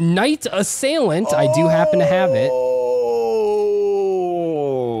flip Knight Assailant. I do happen to have it.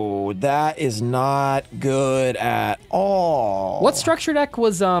 Oh, that is not good at all. What structure deck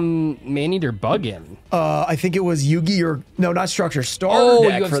was Maneater Bug in? I think it was Yugi or no, not structure. Starter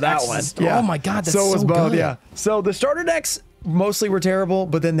deck for that one. Yeah. Oh my god, that's so both, good. yeah. So the starter decks mostly were terrible,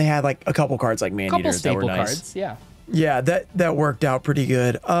 but then they had like a couple cards like Maneaters that were nice. Cards, yeah. Yeah, that worked out pretty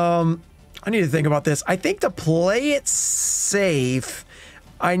good. I need to think about this. I think to play it safe,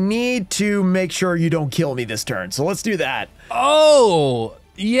 I need to make sure you don't kill me this turn. So let's do that. Oh,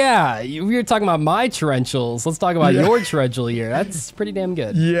 yeah. We were talking about my torrentials. Let's talk about your torrential here. That's pretty damn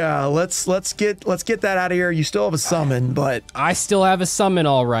good. Yeah, let's get that out of here. You still have a summon, but I still have a summon,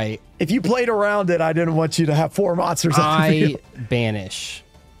 all right. If you played around it, I didn't want you to have 4 monsters on the field. Banish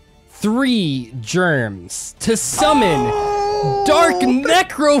 3 germs to summon Dark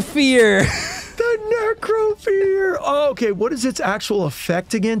Necrofear. The Necrofear. Oh, okay, what is its actual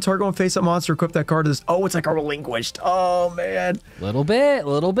effect again? Target one face-up monster, equip that card to this. Oh, it's like a relinquished. Oh, man. Little bit.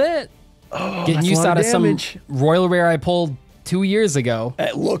 Oh, getting used out of some Royal Rare I pulled 2 years ago.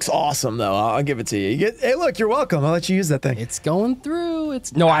 It looks awesome, though. I'll give it to you. Hey, look, you're welcome. I'll let you use that thing. It's going through.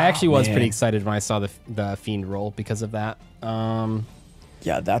 I actually was pretty excited when I saw the Fiend roll because of that.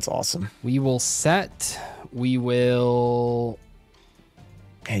 Yeah, that's awesome. We will set. We will.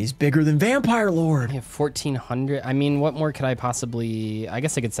 Hey, he's bigger than Vampire Lord. I have 1,400. I mean, what more could I possibly? I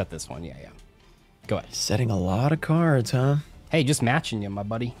guess I could set this one. Yeah. Go ahead. Setting a lot of cards, huh? Hey, just matching you, my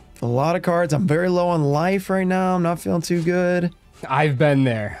buddy. A lot of cards. I'm very low on life right now. I'm not feeling too good. I've been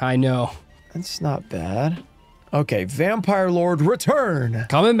there. I know. That's not bad. Okay, Vampire Lord return.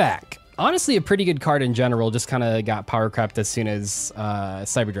 Coming back. Honestly, a pretty good card in general. Just kind of got power crept as soon as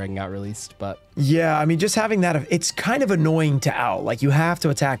Cyber Dragon got released. But yeah, I mean, just having that, it's kind of annoying to out. Like, you have to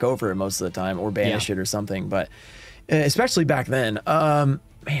attack over it most of the time or banish it or something. But especially back then.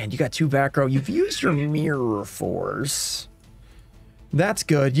 Man, you got 2 back row. You've used your Mirror Force. That's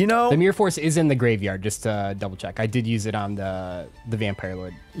good. You know, the Mirror Force is in the graveyard. Just to double check. I did use it on the Vampire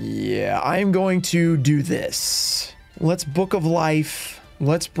Lord. Yeah, I'm going to do this. Let's Book of Life.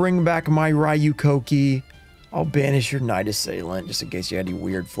 Let's bring back my Ryukoki. I'll banish your Knight Assailant just in case you had any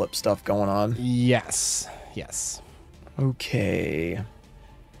weird flip stuff going on. Yes. Okay.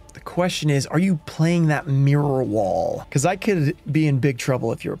 The question is, are you playing that Mirror Wall? Because I could be in big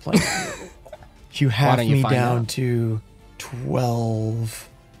trouble if you were playing that Mirror Wall. You have me down to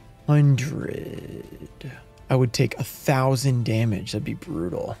 1,200. I would take 1,000 damage. That'd be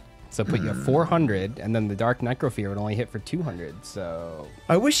brutal. So put you at 400, and then the Dark Necrofear would only hit for 200. So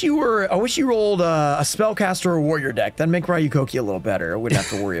I wish you rolled a Spellcaster or Warrior deck. That'd make Ryukoki a little better. I wouldn't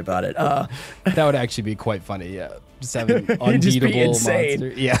have to worry about it. That would actually be quite funny. Yeah, just having unbeatable monster.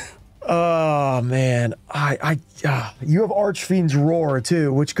 Yeah. Oh man, you have Archfiend's Roar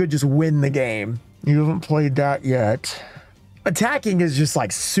too, which could just win the game. You haven't played that yet. Attacking is just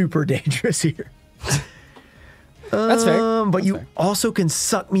like super dangerous here. That's fair. But you also can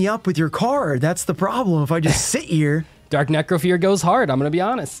suck me up with your card. That's the problem. If I just sit here. Dark Necrofear goes hard, I'm gonna be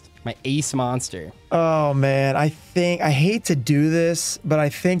honest. My ace monster. Oh man, I hate to do this, but I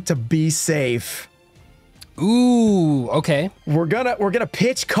think to be safe, Ooh, okay. we're gonna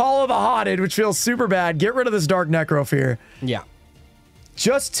pitch Call of the Haunted, which feels super bad. Get rid of this Dark Necrofear. Yeah.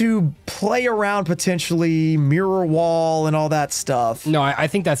 Just to play around potentially Mirror Wall and all that stuff. No, I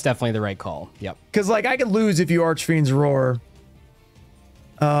think that's definitely the right call. Yep. Because like I could lose if you Archfiend's Roar.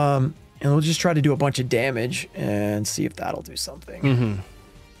 And we'll just try to do a bunch of damage and see if that'll do something.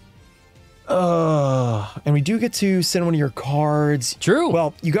 And we do get to send one of your cards. True.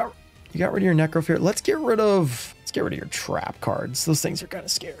 Well, you got rid of your Necrofear. Let's get rid of your trap cards. Those things are kind of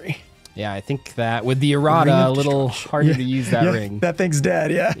scary. Yeah, I think that with the errata, a little harder to use that ring. That thing's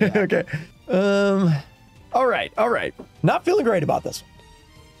dead. Yeah. Okay. All right. Not feeling great about this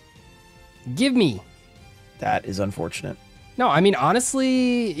one. Give me. That is unfortunate. No, I mean,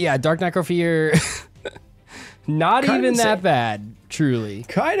 honestly, yeah, Dark Necrofear, not Kind of even that insane. bad, truly.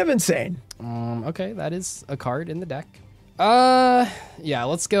 Kind of insane. Okay, that is a card in the deck. Yeah,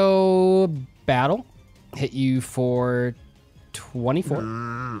 let's go battle. Hit you for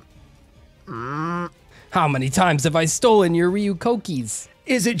 24. How many times have I stolen your Ryu Kokis?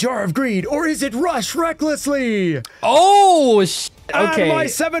 Is it Jar of Greed or is it Rush Recklessly? Oh, Add okay. my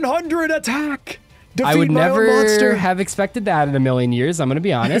 700 attack. Defeat I would my own never monster. have expected that in a million years, I'm going to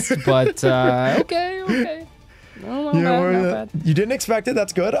be honest, but okay. No, not bad. You didn't expect it.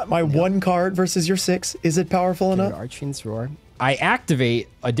 That's good. My one card versus your 6. Is it powerful enough? Archfiend's Roar. I activate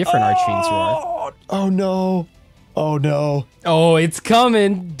a different Archfiend's Roar. Oh no. Oh no. Oh, it's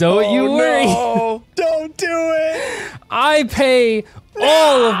coming. Don't you worry. No. Don't do it. I pay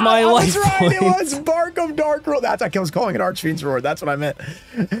all of my life That's right. points. It was Bark of Dark Roar. I was calling it Archfiend's Roar. That's what I meant.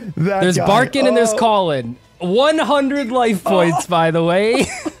 There's barking and there's calling. 100 life points, by the way.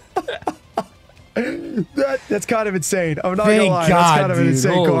 That's kind of insane. I'm not Thank gonna lie. God, That's kind of an dude.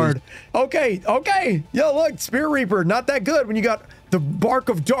 insane Holy. card. Okay. Yo, look, Spirit Reaper, not that good when you got the Bark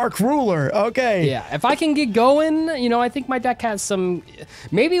of Dark Ruler. Okay. Yeah, if I can get going, I think my deck has some...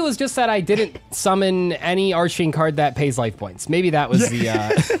 Maybe it was just that I didn't summon any Archfiend card that pays life points. Maybe that was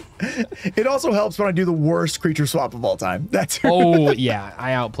the... It also helps when I do the worst creature swap of all time. That's Oh, yeah,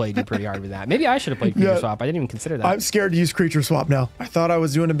 I outplayed you pretty hard with that. Maybe I should have played Creature Swap. I didn't even consider that. I'm scared to use creature swap now. I thought I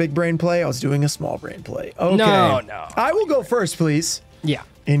was doing a big brain play. I was doing a small brain play. Okay. No. I will go first, please. Yeah.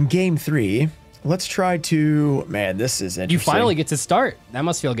 In game 3, let's try to... Man, this is interesting. You finally get to start. That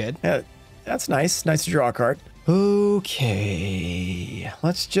must feel good. Yeah, that's nice. Nice to draw a card. Okay.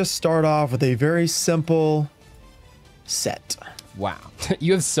 Let's just start off with a very simple set. Wow.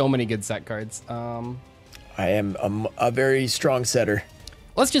 You have so many good set cards. I am a very strong setter.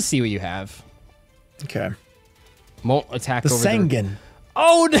 Let's just see what you have. Okay. Won't attack The over Sangan.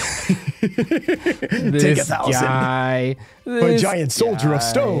 Oh, Take this 1,000. guy. A giant soldier guy. of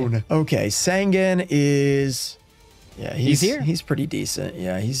stone. Okay, Sangan is... Yeah, He's here. He's pretty decent.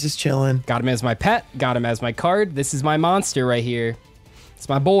 Yeah, he's just chilling. Got him as my pet. Got him as my card. This is my monster right here. It's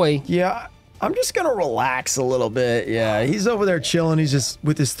my boy. Yeah, I'm just going to relax a little bit. Yeah, he's over there chilling. He's just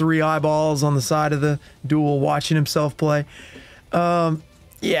with his 3 eyeballs on the side of the duel watching himself play.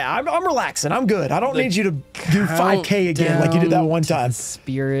 Yeah, I'm relaxing. I'm good. I don't need you to do 5K again like you did that one time.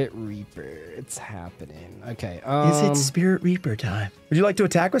 Spirit Reaper. It's happening. Okay. Is it Spirit Reaper time? Would you like to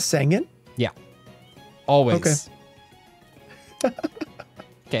attack with Sangan? Yeah. Always. Okay.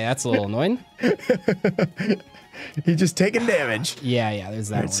 Okay, that's a little annoying. He's just taking damage. Yeah, there's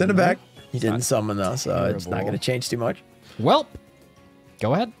that. All right, one. send him back. He didn't summon though, so it's not terrible. going to change too much. Welp.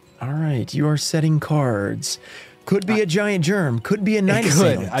 Go ahead. All right, you are setting cards. Could be a giant germ. Could be a night Good.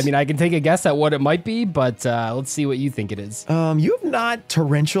 assailant. I mean, I can take a guess at what it might be, but let's see what you think it is. You have not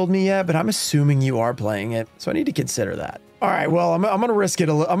torrentialed me yet, but I'm assuming you are playing it, so I need to consider that. All right, well, I'm going to risk it.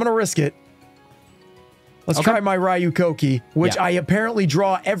 I'm going to risk it. Let's try my Ryu Koki, which I apparently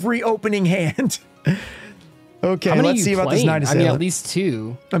draw every opening hand. Okay, How many let's are see you about this playing? night assailant. I mean, at least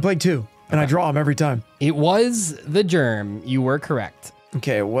 2. I played 2, and I draw them every time. It was the germ. You were correct.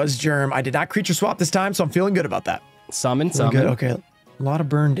 Okay, it was germ. I did not creature swap this time, so I'm feeling good about that. Summon. Good. Okay, a lot of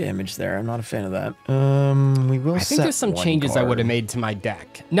burn damage there. I'm not a fan of that. We will. I think there's some changes I would have made to my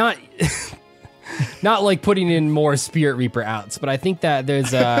deck. Not like putting in more Spirit Reaper outs, but I think that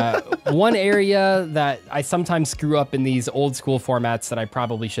there's one area that I sometimes screw up in these old school formats that I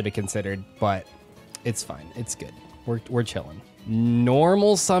probably should have considered, but it's fine. It's good. We're chilling.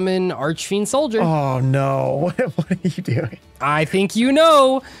 Normal summon Archfiend Soldier. Oh no! What are you doing? I think you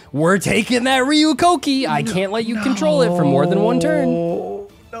know. We're taking that Ryu Koki. I can't let you control it for more than one turn. No!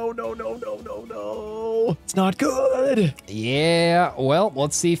 no, it's not good. Yeah, well,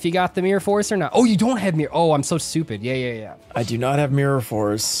 let's see if you got the Mirror Force or not. Oh, you don't have Mirror. Oh, I'm so stupid. Yeah. I do not have Mirror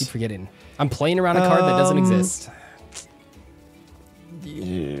Force. Keep forgetting. I'm playing around a card that doesn't exist.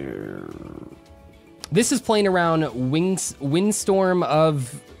 Yeah. This is playing around Windstorm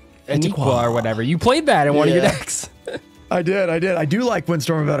of Aniqua or whatever. You played that in one of your decks. I did. I do like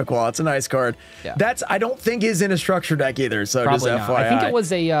Windstorm of Aniqua. It's a nice card. Yeah. That's, I don't think is in a structure deck either. So Probably just not. FYI. I think it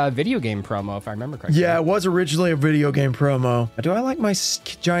was a video game promo, if I remember correctly. Yeah, it was originally a video game promo. Do I like my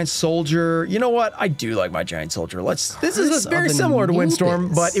giant soldier? You know what? I do like my giant soldier. This is very similar to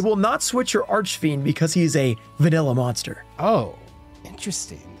Windstorm, but it will not switch your Archfiend because he's a vanilla monster. Oh,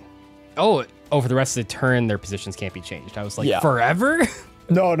 interesting. Oh, for the rest of the turn, their positions can't be changed. I was like, forever?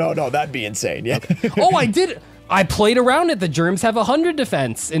 No, that'd be insane. Yeah. Okay. Oh, I did. I played around it. The germs have 100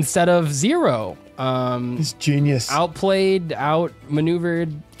 defense instead of 0. It's genius. Outplayed,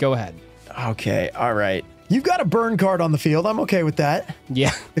 outmaneuvered. Go ahead. Okay. All right. You've got a burn card on the field. I'm okay with that.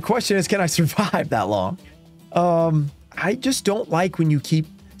 Yeah. The question is, can I survive that long? I just don't like when you keep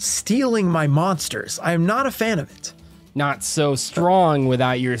stealing my monsters. I am not a fan of it. Not so strong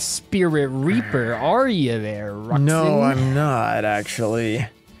without your Spirit Reaper, are you there, Ruxin? No, I'm not, actually.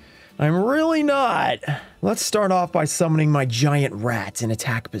 I'm really not. Let's start off by summoning my giant rat in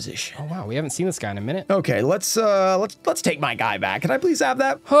attack position. Oh wow, we haven't seen this guy in a minute. Okay, let's take my guy back. Can I please have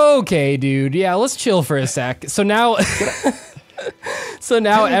that? Okay, dude. Yeah, let's chill for a sec. So now,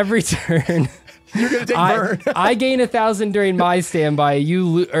 every turn, you're gonna take burn. I gain 1,000 during my standby.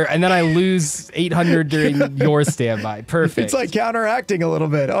 And then I lose 800 during your standby. Perfect. It's like counteracting a little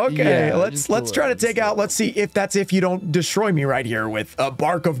bit. Okay, Yeah, let's try to take out. Let's see if you don't destroy me right here with a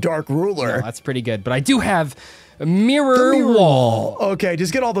Bark of Dark Ruler. No, that's pretty good. But I do have a mirror wall. Okay,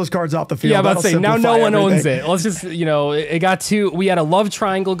 just get all those cards off the field. Yeah, I'm about to say, now no one owns everything. it. Let's just, it got we had a love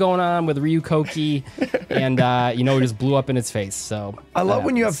triangle going on with Ryu Koki, and, it just blew up in its face, so. I love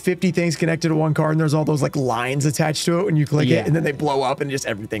when you have 50 things connected to one card, and there's all those, like, lines attached to it when you click it, and then they blow up, and just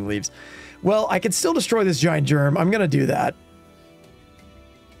everything leaves. Well, I can still destroy this giant germ. I'm gonna do that.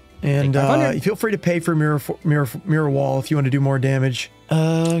 And feel free to pay for mirror wall if you want to do more damage.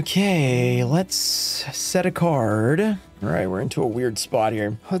 Okay, let's set a card. All right, we're into a weird spot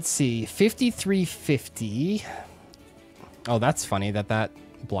here. Let's see, 5350. Oh, that's funny that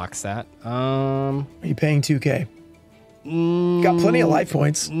blocks that. Are you paying 2K? Got plenty of life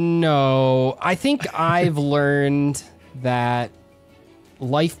points. No, I think I've learned that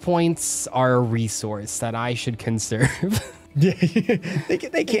life points are a resource that I should conserve. Yeah,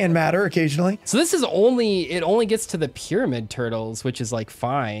 they can matter occasionally. So this is it only gets to the pyramid turtles, which is like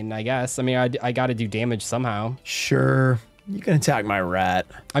fine, I guess. I mean, I got to do damage somehow. Sure. You can attack my rat.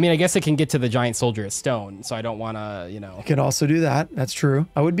 I mean, I guess it can get to the giant soldier of stone, so I don't want to, You can also do that. That's true.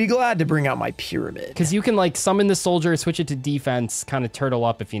 I would be glad to bring out my pyramid. Because you can like summon the soldier, switch it to defense, kind of turtle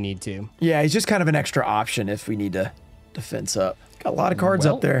up if you need to. Yeah, he's just kind of an extra option if we need to defense up. Got a lot of cards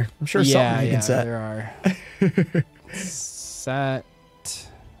up there. I'm sure something you can set. There are. Set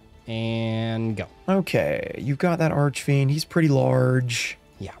and go. Okay, you've got that Archfiend. He's pretty large.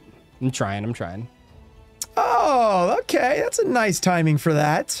 Yeah, I'm trying. Oh, okay. That's a nice timing for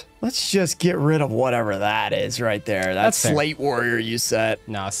that. Let's just get rid of whatever that is right there. That's Slate Warrior you set.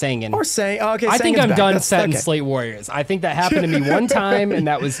 No, Sangan. Or Sang. Okay, I think I'm back. done setting Slate Warriors. I think that happened to me one time, and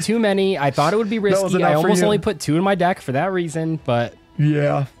that was too many. I thought it would be risky. I almost only put 2 in my deck for that reason, but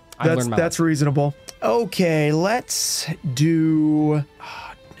yeah, that's reasonable. Okay, let's do...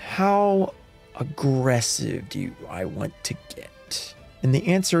 How aggressive do I want to get? And the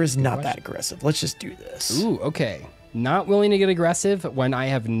answer is not that aggressive. Let's just do this. Ooh, okay. Not willing to get aggressive when I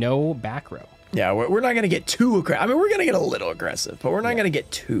have no back row. Yeah, we're not going to get too aggressive. I mean, we're going to get a little aggressive, but we're not going to get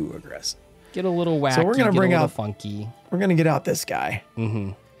too aggressive. Get a little wacky, so we're gonna bring out funky. We're going to get out this guy.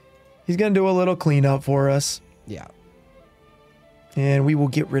 Mm-hmm. He's going to do a little cleanup for us. Yeah. And we will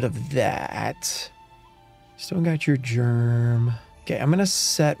get rid of that. Still got your germ. Okay, I'm gonna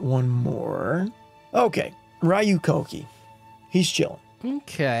set one more. Okay, Ryu Koki. He's chilling.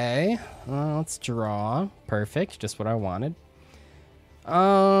 Okay, let's draw. Perfect, just what I wanted.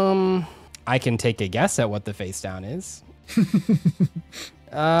 I can take a guess at what the face down is.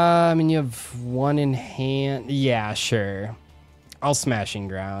 I mean, you have 1 in hand. Yeah, sure. I'll Smashing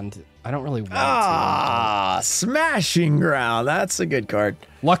Ground. I don't really want to. Smashing Ground. That's a good card.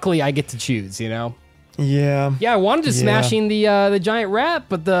 Luckily, I get to choose, Yeah. Yeah, I wanted to smashing the giant rat,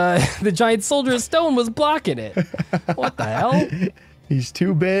 but the giant soldier of stone was blocking it. What the hell? He's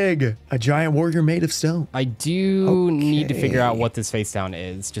too big. A giant warrior made of stone. I do need to figure out what this face down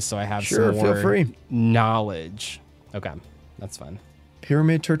is, just so I have some more feel free. knowledge. Okay, that's fine.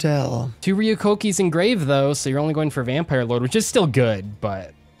 Pyramid Turtle. 2 Ryukokis engraved though, so you're only going for Vampire Lord, which is still good,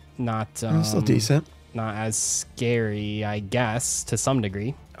 but not Still decent. Not as scary, I guess, to some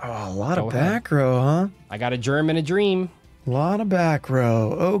degree. Oh, a lot of back row, huh? I got a germ and a dream. A lot of back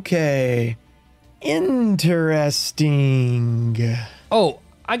row. Okay. Interesting. Oh,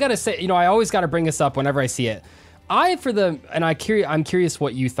 I gotta say, you know, I always gotta bring this up whenever I see it. I'm curious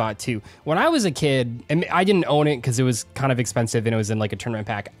what you thought too. When I was a kid, and I didn't own it because it was kind of expensive and it was in like a tournament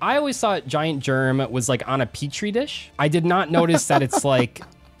pack. I always thought Giant Germ was like on a petri dish. I did not notice that it's like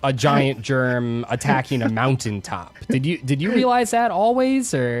a giant germ attacking a mountaintop. Did you realize that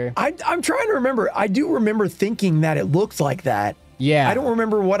always, or? I'm trying to remember. I do remember thinking that it looked like that. Yeah. I don't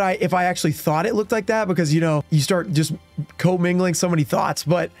remember if I actually thought it looked like that, because, you know, you start just commingling so many thoughts.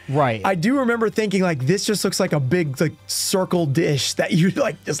 But right. I do remember thinking like, this just looks like a big like circle dish that you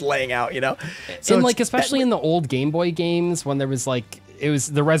like just laying out, you know? So and like, especially in the old Game Boy games when there was like,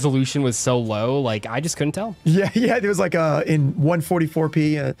 the resolution was so low, like I just couldn't tell. Yeah. It was like in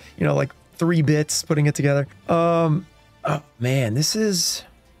 144p, you know, like 3 bits putting it together. Oh man,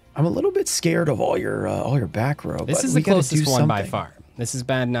 I'm a little bit scared of all your back row. This is the closest one by far. This has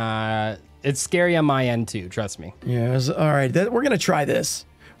been, it's scary on my end too, trust me. Yeah, all right, we're gonna try this.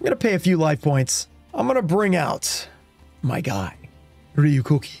 We're gonna pay a few life points. I'm gonna bring out my guy,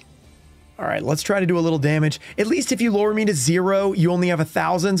 Ryukoki. All right, let's try to do a little damage. At least if you lower me to 0, you only have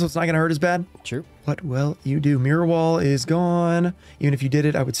 1,000, so it's not gonna hurt as bad. True. What will you do? Mirror Wall is gone. Even if you did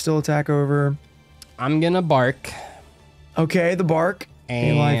it, I would still attack over. I'm gonna bark. Okay, the bark.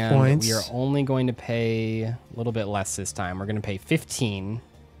 And life points. We are only going to pay a little bit less this time. We're going to pay 15,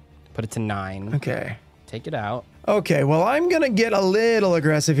 put it to 9. Okay. Take it out. Okay, well, I'm going to get a little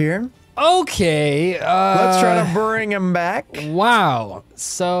aggressive here. Okay. Let's try to bring him back. Wow.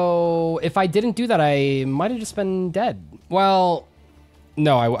 So if I didn't do that, I might have just been dead. Well,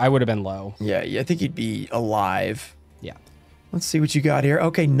 no, I would have been low. Yeah, I think you'd be alive. Yeah. Let's see what you got here.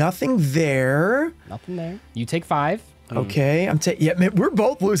 Okay, nothing there. Nothing there. You take 5. Okay, yeah, man, we're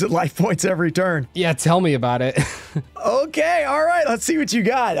both losing life points every turn. Yeah, tell me about it. Okay, all right, let's see what you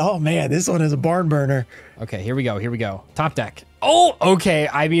got. Oh man, this one is a barn burner. Okay, here we go. Top deck. Oh, okay.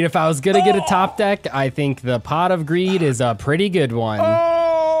 I mean, if I was gonna get a top deck, I think the Pot of Greed is a pretty good one.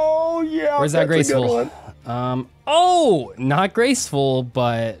 Oh yeah. Where's that graceful? Oh, not graceful,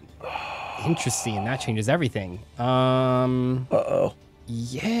 but interesting. That changes everything. Uh-oh.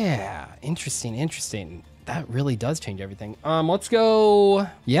 Yeah, interesting. That really does change everything. Let's go.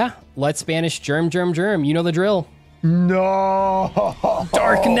 Yeah, let's banish Germ. You know the drill. No.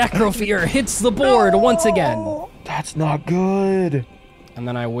 Dark Necrofear hits the board once again. That's not good. And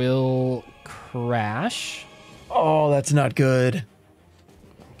then I will crash. Oh, that's not good.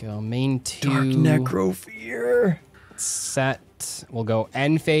 Go main 2. Dark Necrofear. Set. We'll go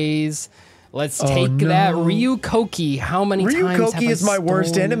end phase. Let's take that Ryukoki. How many times have I Ryukoki is my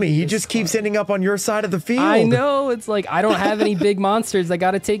worst enemy. He just keeps ending up on your side of the field. I know. It's like, I don't have any big monsters. I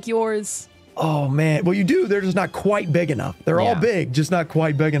got to take yours. Oh, man. Well, you do. They're just not quite big enough. They're all big, just not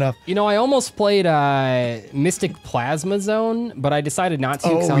quite big enough. You know, I almost played Mystic Plasma Zone, but I decided not to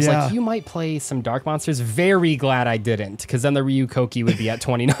because I was like, you might play some dark monsters. Very glad I didn't, because then the Ryukoki would be at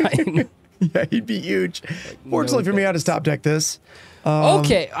 29. Yeah, he'd be huge. Fortunately for me, I just top deck this.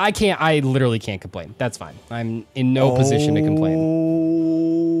 Okay, I literally can't complain. That's fine. I'm in no position to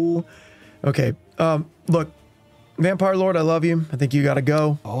complain. Okay, look, Vampire Lord, I love you. I think you gotta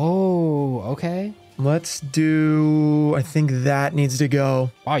go. Oh, okay. Let's do, I think that needs to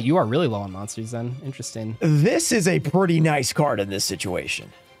go. Wow, you are really low on monsters then. Interesting. This is a pretty nice card in this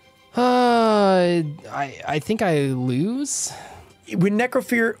situation. I think I lose. With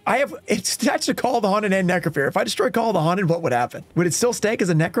Necrofear, it's attached to Call of the Haunted and Necrofear. If I destroy Call of the Haunted, what would happen? Would it still stake as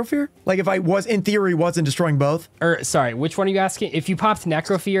a Necrofear? Like if I was, in theory, wasn't destroying both? Or, sorry, which one are you asking? If you popped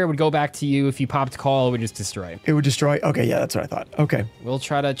Necrofear, it would go back to you. If you popped Call, it would just destroy. It would destroy? Okay, yeah, that's what I thought. Okay. We'll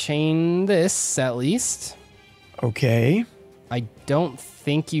try to chain this, at least. Okay. I don't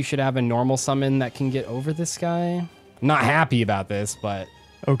think you should have a normal summon that can get over this guy. I'm not happy about this, but...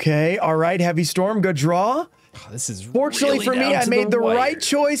 Okay, all right, Heavy Storm, good draw. Oh, this is fortunately really for me, I made the right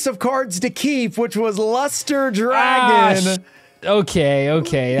choice of cards to keep, which was Luster Dragon. Okay,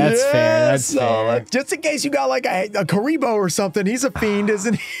 that's fair. That's fair. Just in case you got like a Karibo or something, he's a fiend,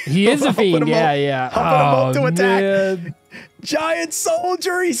 isn't he? He is a fiend. Yeah. I'll put him up to attack. Man. Giant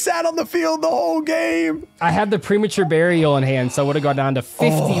soldier. He sat on the field the whole game. I had the premature burial in hand, so I would have gone down to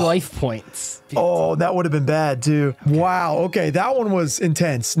 50 life points. Oh, that would have been bad too. Okay. Wow. Okay, that one was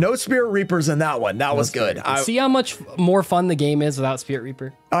intense. No Spirit Reapers in that one. That was good. See how much more fun the game is without Spirit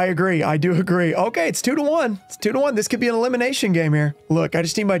Reaper? I agree. I do agree. Okay, it's 2-1. It's 2-1. This could be an elimination game here. Look, I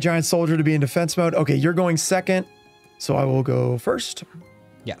just need my giant soldier to be in defense mode. Okay, you're going second, so I will go first.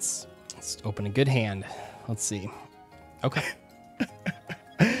 Yes. Let's open a good hand. Let's see. Okay.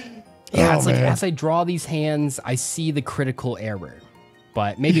 Yeah, it's like as I draw these hands, I see the critical error.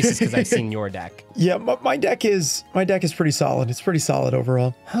 But maybe it's just because I've seen your deck. Yeah, my deck is pretty solid. It's pretty solid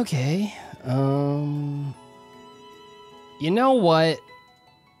overall. Okay. You know what?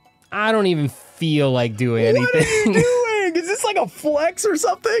 I don't even feel like doing anything. What are you doing? Is this like a flex or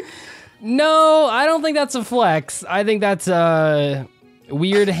something? No, I don't think that's a flex. I think that's a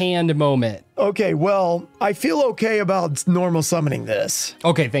weird hand moment. Okay, well, I feel okay about normal summoning this.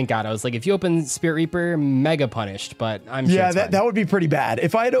 Okay, thank God. I was like, if you open Spirit Reaper, mega punished, but I'm sure yeah, that would be pretty bad.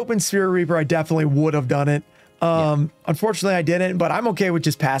 If I had opened Spirit Reaper, I definitely would have done it. Unfortunately, I didn't, but I'm okay with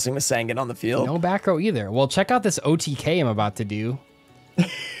just passing with Sangan on the field. No back row either. Well, check out this OTK I'm about to do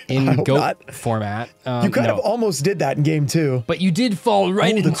in GOAT format. You kind of almost did that in game 2. But you did fall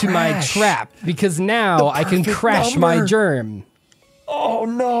right into my trap because now I can crash my germ. Oh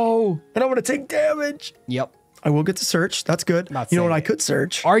no, and I'm gonna take damage. Yep. I will get to search. That's good. You know what? I could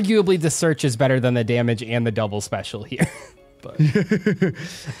search. Arguably, the search is better than the damage and the double special here. But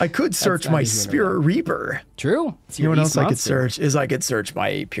I could search my Spirit Reaper. True. You know what else I could search? I could search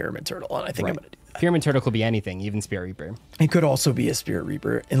my Pyramid Turtle, and I think I'm gonna do that. Pyramid Turtle could be anything, even Spirit Reaper. It could also be a Spirit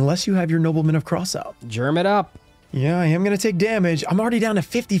Reaper, unless you have your Nobleman of Cross out. Germ it up. Yeah, I am gonna take damage. I'm already down to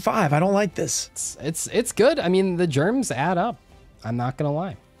 55. I don't like this. It's good. I mean, the germs add up. I'm not gonna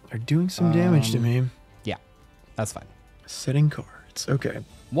lie. They're doing some damage to me. Yeah, that's fine. Setting cards. Okay.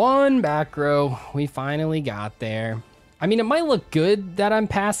 One back row. We finally got there. I mean, it might look good that I'm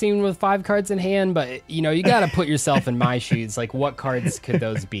passing with 5 cards in hand, but you know, you got to put yourself in my shoes. Like, what cards could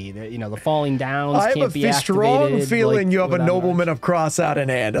those be? You know, the Falling Downs can't be activated. I have a strong feeling you have a Nobleman of Cross out in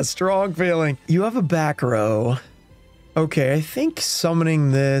hand. A strong feeling. You have a back row. Okay, I think summoning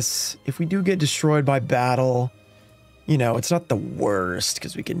this, if we do get destroyed by battle, you know, it's not the worst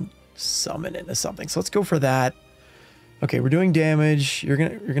because we can summon into something. So let's go for that. Okay, we're doing damage. You're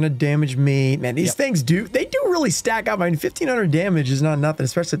gonna damage me. Man, these things do really stack up. I mean, 1,500 damage is not nothing,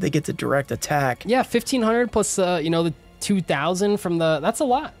 especially if they get to direct attack. Yeah, 1,500 plus you know, the 2,000 from the, that's a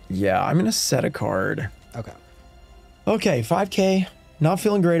lot. Yeah, I'm gonna set a card. Okay. Okay, 5K. Not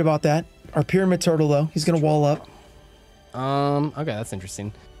feeling great about that. Our Pyramid Turtle though, he's gonna wall up. Okay, that's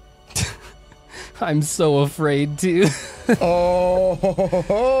interesting. I'm so afraid too.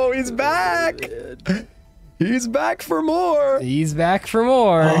 Oh, he's back. He's back for more. He's back for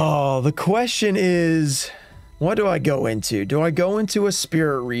more. Oh, the question is, what do I go into? Do I go into a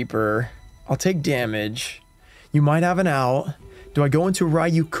Spirit Reaper? I'll take damage. You might have an out. Do I go into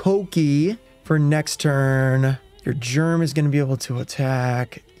Ryu Koki for next turn? Your Germ is going to be able to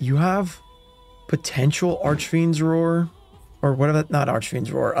attack. You have potential Archfiend's Roar. Or whatever, not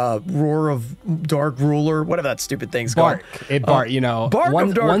Archfiend's Roar, Roar of Dark Ruler, whatever that stupid thing's called. Bark, you know. Bark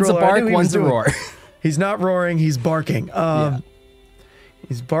of Dark one's Ruler. A bark, one's a roar. He's not roaring, he's barking.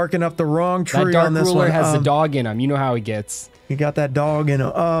 He's barking up the wrong tree on this one. Dark Ruler has the dog in him. You know how he gets. He got that dog in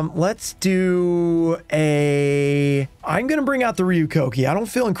him. Let's do a... I'm going to bring out the Ryukoki. I don't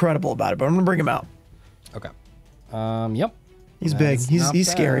feel incredible about it, but I'm going to bring him out. Okay. Yep. He's big. He's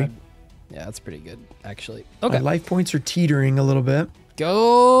scary. Yeah, that's pretty good, actually. Okay. My life points are teetering a little bit.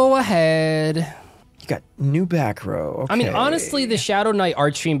 Go ahead. You got new back row. Okay. I mean, honestly, the Shadow Knight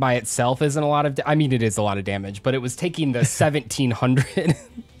Archfiend by itself isn't a lot of... I mean, it is a lot of damage, but it was taking the 1,700.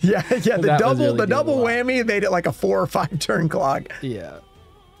 Yeah, the double whammy made it like a 4 or 5 turn clock. Yeah.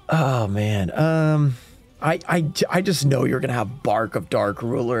 Oh, man. I just know you're going to have Bark of Dark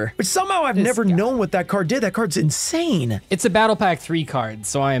Ruler. But somehow I've never known what that card did. That card's insane. It's a Battle Pack 3 card,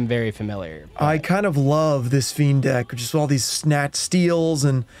 so I am very familiar. But... I kind of love this Fiend deck, just all these snatch steals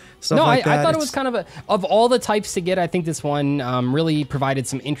and stuff like that. No, I thought it was kind of of all the types to get, I think this one really provided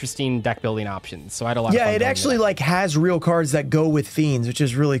some interesting deck building options. So I had a lot of fun. Yeah, it actually like has real cards that go with Fiends, which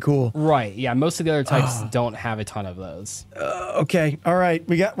is really cool. Right. Yeah, most of the other types don't have a ton of those. Okay. All right.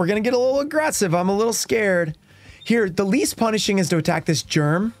 We're going to get a little aggressive. I'm a little scared. Here, the least punishing is to attack this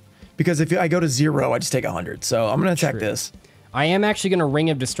Germ, because if I go to 0, I just take 100. So I'm going to attack this. I am actually going to Ring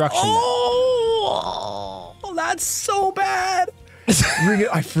of Destruction. Oh, that's so bad.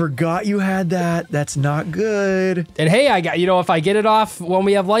 I forgot you had that. That's not good. And hey, I got, you know, if I get it off when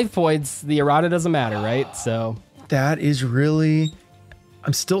we have life points, the errata doesn't matter, right? So that is really...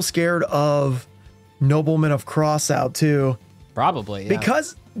 I'm still scared of Nobleman of Crossout too. Probably, yeah.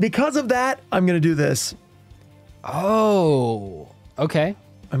 Because of that, I'm going to do this. Oh, okay.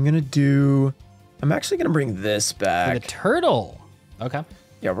 I'm actually going to bring this back. For the turtle. Okay.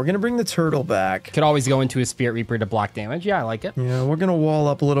 Yeah, we're going to bring the turtle back. Could always go into a Spirit Reaper to block damage. Yeah, I like it. Yeah, we're going to wall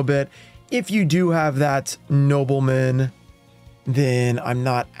up a little bit. If you do have that Nobleman, then I'm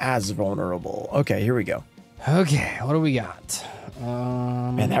not as vulnerable. Okay, here we go. Okay, what do we got?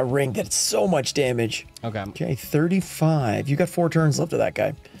 Man, that ring did so much damage. Okay. Okay, 35. You got 4 turns left of that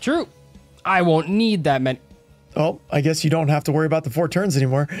guy. True. I won't need that many. Oh, I guess you don't have to worry about the 4 turns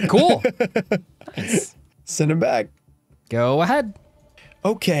anymore. Cool. Nice. Send him back. Go ahead.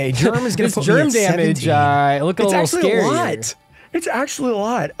 Okay, Germ is going to put germ me at damage. 17. Look a little scary. It's actually a lot. It's actually a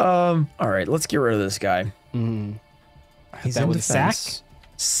lot. All right, let's get rid of this guy. He's that in with defense.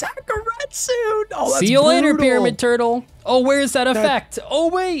 Sakaretsu. Oh, that's See you later, brutal. Pyramid Turtle. Oh, where's that effect? Oh,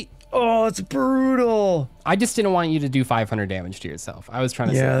 wait. Oh, it's brutal. I just didn't want you to do 500 damage to yourself. I was trying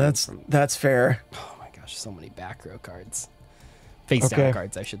to say that's fair. Oh my gosh, so many back row cards. Face down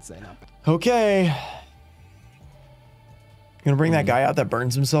cards, I should say. Not back. Okay. Gonna bring that guy out that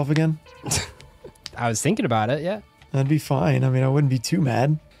burns himself again? I was thinking about it, yeah. That'd be fine. I mean, I wouldn't be too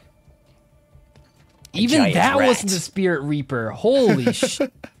mad. Even that wasn't the Spirit Reaper. Holy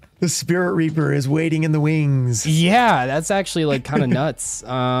shit. The Spirit Reaper is waiting in the wings. Yeah, that's actually like kind of nuts.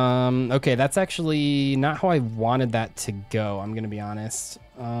 Okay, that's actually not how I wanted that to go. I'm gonna be honest.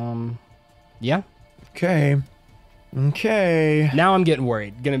 Yeah. Okay. Now I'm getting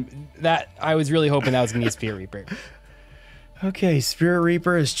worried. I was really hoping that was gonna be a Spirit Reaper. Okay, Spirit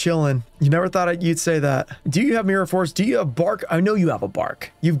Reaper is chilling. You never thought you'd say that. Do you have Mirror Force? Do you have Bark? I know you have a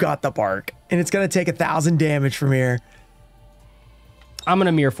Bark. You've got the Bark. And it's going to take 1,000 damage from here. I'm going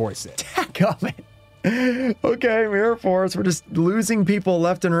to Mirror Force it. Dadgummit. Okay, Mirror Force. We're just losing people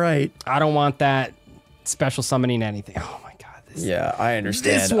left and right. I don't want that special summoning anything. Oh my god. Yeah, I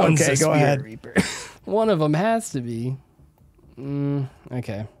understand. This one's okay, a go ahead. Reaper. One of them has to be.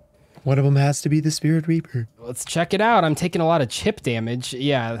 Okay. One of them has to be the Spirit Reaper. Let's check it out. I'm taking a lot of chip damage.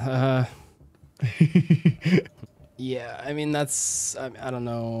 Yeah. Yeah, I mean, I don't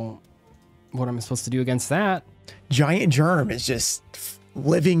know what I'm supposed to do against that. Giant Germ is just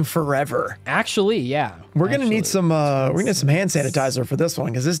living forever. Actually, yeah. We're gonna need some hand sanitizer for this one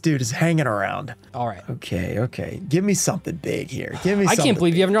because this dude is hanging around. All right. Okay. Give me something big here. Give me. I can't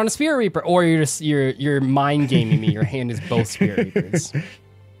believe you haven't drawn a Spirit Reaper, or you're mind gaming me. Your hand is both Spirit Reapers.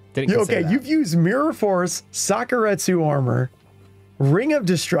 Okay, you've used Mirror Force, Sakaretsu Armor, Ring of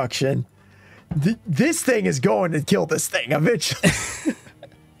Destruction. This thing is going to kill this thing eventually.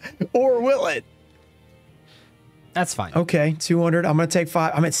 Or will it? That's fine. Okay, 200. I'm going to take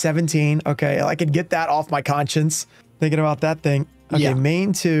 5. I'm at 17. Okay, I could get that off my conscience. Thinking about that thing. Okay, yeah.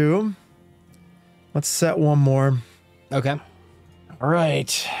 Main 2. Let's set one more. Okay. All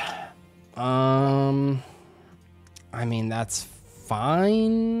right. I mean, that's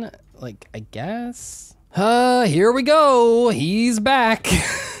fine, like, I guess. Here we go. He's back.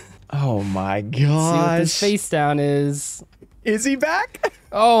 Oh my gosh. See what this face down is. Is he back?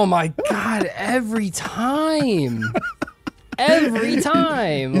 Oh my god, every time. Every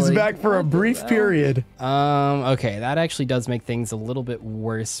time. He's back for a brief period. Okay, that actually does make things a little bit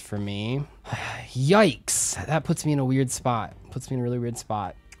worse for me. Yikes. That puts me in a weird spot. Puts me in a really weird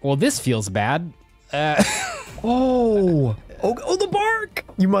spot. Well, this feels bad. Oh, the Bark!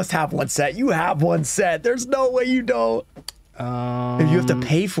 You must have one set. You have one set. There's no way you don't. If you have to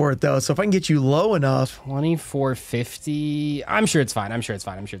pay for it though, so if I can get you low enough. 2450. I'm sure it's fine.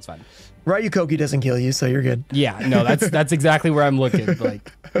 Right, Yukoki doesn't kill you, so you're good. Yeah, no, that's exactly where I'm looking.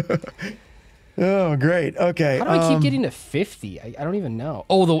 Like. Oh, great. Okay. How do I keep getting to 50? I don't even know.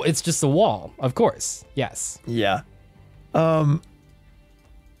 Oh, it's just the wall. Of course. Yes. Yeah.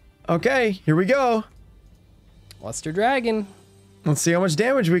 Okay, here we go. Luster Dragon. Let's see how much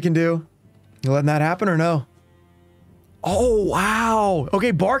damage we can do. You letting that happen or no? Oh, wow.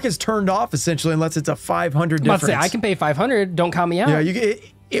 Okay, Bark is turned off essentially unless it's a 500 difference. Say, I can pay 500. Don't count me out. Yeah, you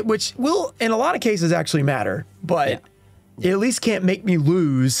get which will in a lot of cases actually matter, but it at least can't make me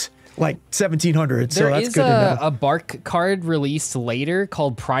lose like 1700. So that's good to know. There is a Bark card released later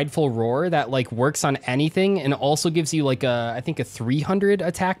called Prideful Roar that like works on anything and also gives you like I think a 300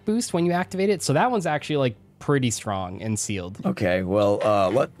 attack boost when you activate it. So that one's actually like pretty strong and sealed. Okay, well,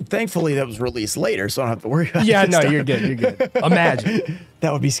 thankfully that was released later, so I don't have to worry about it. Yeah, no, you're good. Imagine.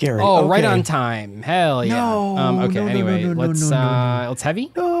 That would be scary. Oh, okay. Right on time. Hell yeah. No, okay, anyway, let's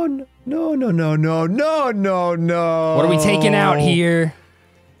heavy? No. What are we taking out here?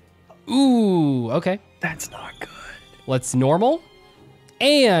 Ooh, okay. That's not good. Let's normal.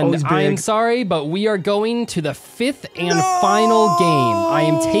 And he's I am big. sorry, but we are going to the 5th and final game. I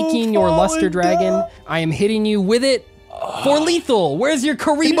am taking your Luster Dragon. I am hitting you with it for lethal. Where's your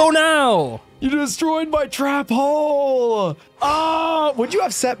Karibo now? You destroyed my trap hole. Oh, what'd you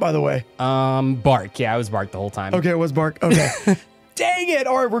have set, by the way? Bark. Yeah, I was Bark the whole time. Okay, it was Bark. Okay. Dang it.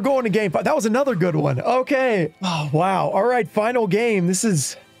 All right, we're going to game 5. That was another good one. Okay. Oh, wow. All right, final game. This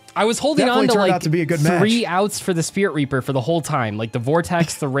is... I was holding on Definitely to turned like out to be a good match. 3 outs for the Spirit Reaper for the whole time. Like the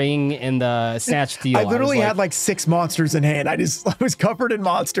Vortex, the Ring, and the Snatch Deal. I literally had like 6 monsters in hand. I was covered in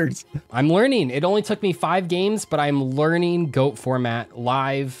monsters. I'm learning. It only took me 5 games, but I'm learning GOAT format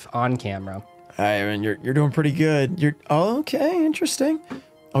live on camera. I mean, you're doing pretty good. Okay, interesting.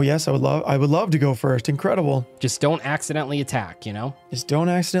 Oh yes, I would love to go first. Incredible. Just don't accidentally attack, you know? Just don't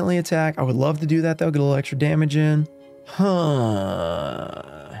accidentally attack. I would love to do that though. Get a little extra damage in.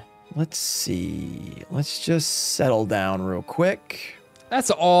 Huh. Let's see. Let's just settle down real quick.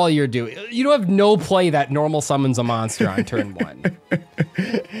 That's all you're doing. You have no play that normal summons a monster on turn 1.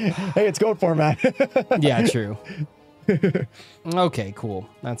 Hey, it's GOAT format. Yeah, true. Okay, cool.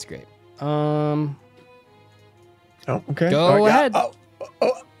 That's great. Oh, okay. Go ahead.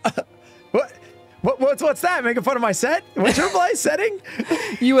 What's that? Making fun of my set? What's your play setting?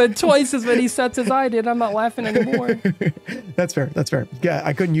 You had twice as many sets as I did. I'm not laughing anymore. That's fair. That's fair. Yeah,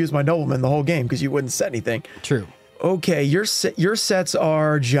 I couldn't use my nobleman the whole game because you wouldn't set anything. True. Okay, your sets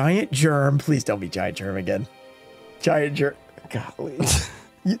are Giant Germ. Please don't be Giant Germ again. Giant Germ. Golly.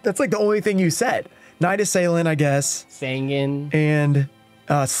 That's like the only thing you said. Night Assailant, I guess. Sangin. And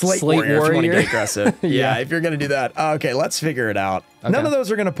Slate Warrior if you want to get aggressive. Yeah. If you're going to do that. Okay, let's figure it out. Okay. None of those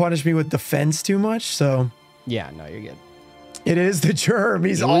are going to punish me with defense too much, so... Yeah, no, you're good. It is the Germ.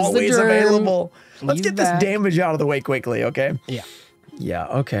 He's It was the always Germ. available. Let's He's get this back. damage out of the way quickly, okay? Yeah. Yeah,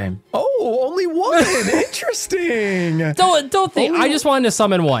 okay. Oh, only one. Interesting. Don't think. I just wanted to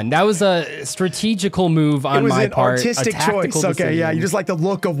summon one. That was a strategical move on It was my an part. artistic a tactical choice. Okay, yeah. decision. You just like the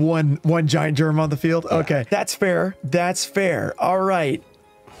look of one giant germ on the field. Okay, that's fair. That's fair. All right.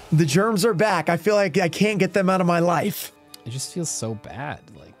 The germs are back. I feel like I can't get them out of my life. It just feels so bad.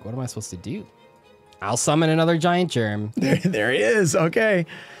 Like, what am I supposed to do? I'll summon another giant germ. There he is. Okay,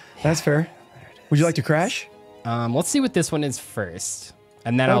 that's fair. Would you like to crash? Let's see what this one is first,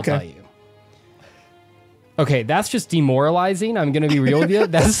 and then I'll Okay. tell you. Okay, that's just demoralizing. I'm gonna be real with you.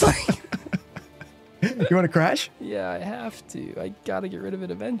 That's like, You want to crash? yeah, I have to. I gotta get rid of it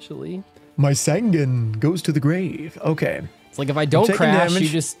eventually. My Sangan goes to the grave. Okay. It's like if I don't taking crash, damage. you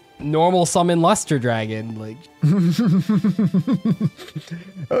just normal summon Luster Dragon. Like,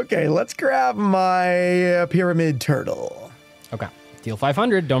 Okay, let's grab my pyramid turtle. okay, deal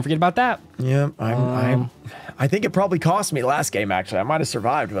 500. Don't forget about that. Yeah, I think it probably cost me last game, actually. I might have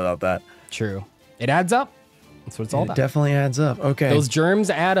survived without that. True. It adds up. That's what it's all It about. definitely adds up. Okay. Those germs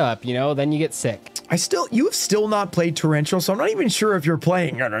add up, you know, then you get sick. You have still not played Torrential, so I'm not even sure if you're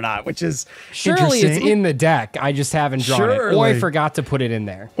playing it or not, which is Surely it's interesting. in the deck. I just haven't drawn it. Or I Surely. forgot to put it in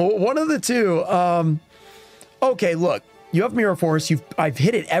there. Well, one of the two. Okay, look, you have Mirror Force. I've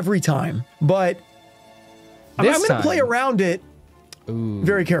hit it every time, but I'm This going to play time. around it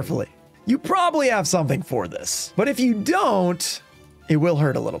very carefully. You probably have something for this, but if you don't, it will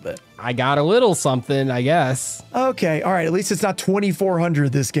hurt a little bit. I got a little something, I guess. Okay, all right. At least it's not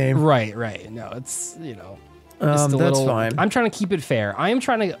 2,400 this game. Right. No, it's, you know. Just a That's little, fine. I'm trying to keep it fair. I am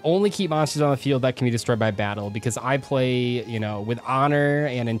trying to only keep monsters on the field that can be destroyed by battle because I play, you know, with honor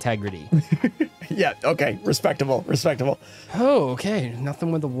and integrity. Yeah. Okay. Respectable. Oh, okay.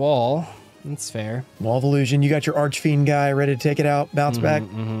 Nothing with the wall. That's fair. Wall of Illusion. You got your Archfiend guy ready to take it out. Bounce back.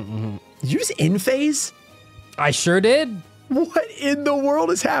 Did you just in phase? I sure did. What in the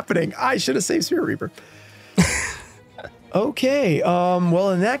world is happening? I should have saved Spirit Reaper. Okay.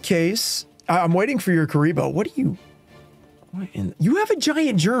 Well, in that case, I'm waiting for your Karibo. You have a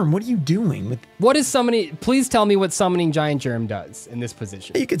giant germ. What are you doing with? What is summoning? Please tell me what summoning giant germ does in this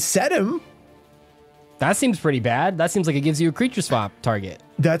position. You could set him. That seems pretty bad. That seems like it gives you a creature swap target.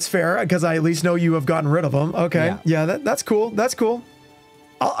 That's fair because I at least know you have gotten rid of him. Okay. Yeah. That's cool. That's cool.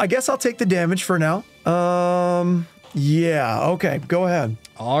 I guess I'll take the damage for now. Yeah. Okay. Go ahead.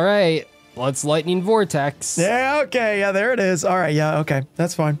 All right. Let's lightning vortex. Yeah. Okay. Yeah. There it is. All right. Yeah. Okay.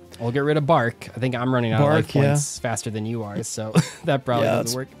 That's fine. We'll get rid of bark. I think I'm running out of life points faster than you are, so that probably Yeah. doesn't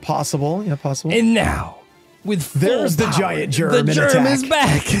That's work. possible. Yeah. Possible. And now, with full There's the power, giant germ the in germ attack. is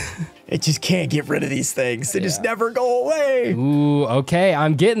back. It just can't get rid of these things. They just never go away. Ooh, okay,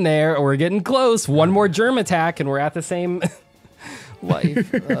 I'm getting there. We're getting close. One more germ attack, and we're at the same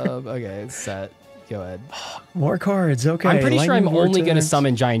life. Okay, it's set. Go ahead. More cards. Okay. I'm pretty sure I'm Lightning only going to Vortex.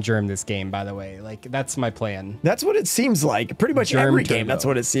 summon Giant Germ this game, by the way. Like, that's my plan. That's what it seems like. Pretty much Germ every game, Turbo. that's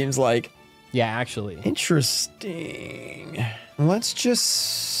what it seems like. Yeah, actually. Interesting. Let's just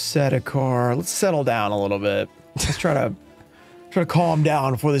set a card. Let's settle down a little bit. Let's try to calm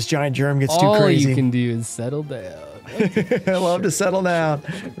down before this giant germ gets too All crazy. you can do is settle down. I love to settle down.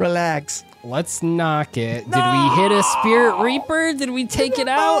 Relax. Let's knock it. Did we hit a Spirit Reaper? Did we take it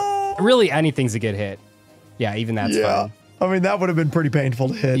out? Really, anything's a good hit. Yeah, even that's fine. I mean, that would have been pretty painful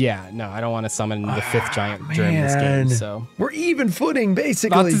to hit. Yeah, no, I don't want to summon the fifth giant germ this game, so. We're even footing,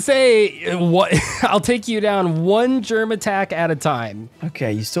 basically. Not to say, what I'll take you down one germ attack at a time.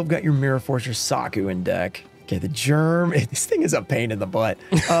 Okay, you still got your Mirror Force, your Saku in deck. Okay, the germ. This thing is a pain in the butt.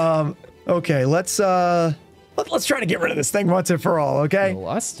 Okay, let's try to get rid of this thing once and for all, okay?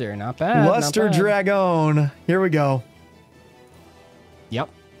 Luster, not bad. Luster not bad. Dragon. Here we go. Yep.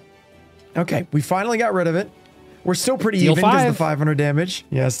 Okay, we finally got rid of it. We're still pretty Deal even because of the 5. 500 damage.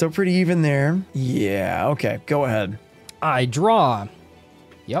 Yeah, still pretty even there. Yeah, okay, go ahead. I draw.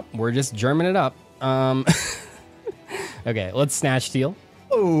 Yep, we're just germing it up. Okay, let's snatch steal.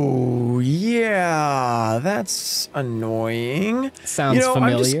 Oh, yeah, that's annoying. Sounds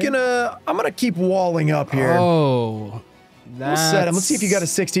familiar. I'm gonna keep walling up here. Oh, We'll set him. Let's see if you got a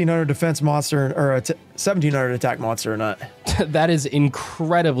 1600 defense monster or a 1700 attack monster or not. That is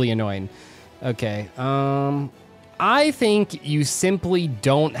incredibly annoying. Okay, I think you simply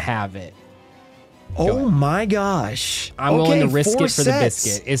don't have it. Oh my gosh. I'm willing to risk 4 it for the sets.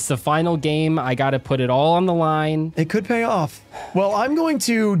 biscuit. It's the final game. I got to put it all on the line. It could pay off. Well, I'm going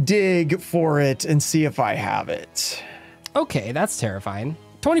to dig for it and see if I have it. Okay, that's terrifying.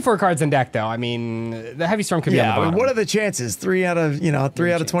 24 cards in deck, though. I mean, the heavy storm could be on the Yeah, I bottom. mean, what are the chances? 3 out of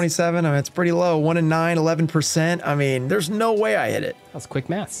 27. I mean, it's pretty low. 1 in 9, 11%. I mean, there's no way I hit it. That's quick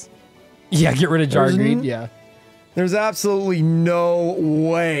maths. Yeah, get rid of Jar Greed. Yeah. There's absolutely no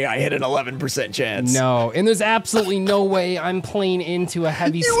way I hit an 11% chance. No, and there's absolutely no way I'm playing into a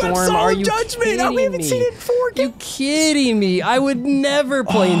heavy You storm. have solid Are you judgment. kidding We haven't me? seen it in 4 games. You kidding me? I would never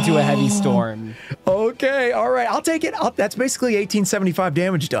play into a heavy storm. Okay, all right, I'll take it. That's basically 1875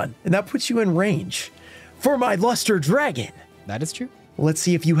 damage done, and that puts you in range for my Luster Dragon. That is true. Let's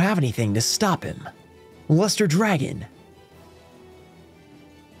see if you have anything to stop him. Luster Dragon.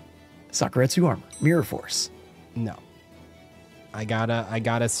 Sakuretsu Armor. Mirror Force. No. I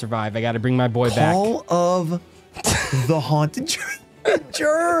gotta survive. I gotta bring my boy Call back. of the Haunted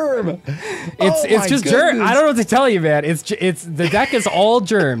Germ. It's just germ. I don't know what to tell you, man. It's the deck is all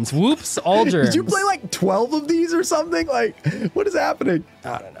germs. Whoops, all germs. Did you play like 12 of these or something? Like, what is happening?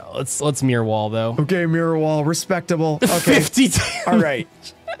 I don't know. Let's mirror wall though. Okay, Mirror Wall, respectable. Okay. 50 damage. All right.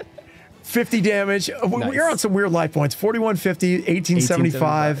 50 damage. Nice. We're on some weird life points. 4150,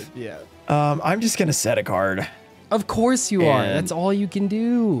 1875. Yeah. I'm just gonna set a card. Of course you are. And- That's all you can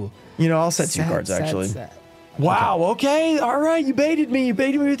do. You know, I'll set 2 cards actually. Set. Wow. Okay. All right. You baited me. You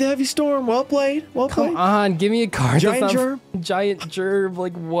baited me with the heavy storm. Well played. Well played. Come on, give me a card. Giant that's not- germ? Giant germ,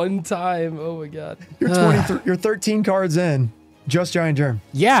 like one time. Oh my god. You're 23. You're 13 cards in. Just giant germ.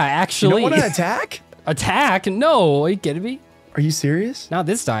 Yeah, You actually. don't want to attack? Attack? No, are you kidding me? Are you serious? Not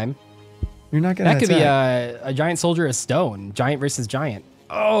this time. You're not gonna That could attack. be a giant soldier of stone. Giant versus giant.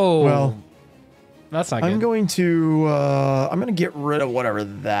 Oh. Well, that's not good. I'm going to get rid of whatever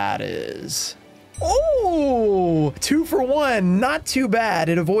that is. Oh, 2 for 1. Not too bad.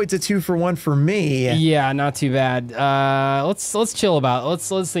 It avoids a 2 for 1 for me. Yeah, not too bad. Let's chill about.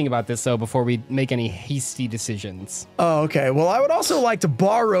 Let's think about this though before we make any hasty decisions. Oh, okay. Well, I would also like to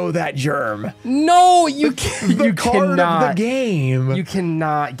borrow that germ. No, you can. The You card cannot. of the game. You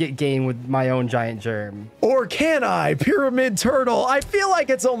cannot get game with my own giant germ. Or can I? Pyramid Turtle. I feel like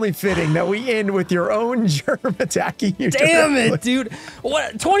it's only fitting that we end with your own germ attacking you. Damn directly. it, dude!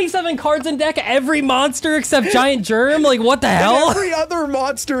 What? 27 cards in deck. Every monster except giant germ. Like what the And hell? every other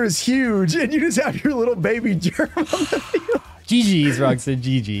monster is huge, and you just have your little baby germ on the field. GG's, Roxanne.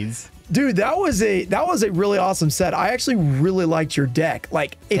 GG's. Dude, that was a really awesome set. I actually really liked your deck.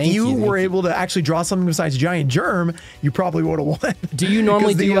 Like, if Thank you you, were thank you. able to actually draw something besides giant germ, you probably would have won. Do you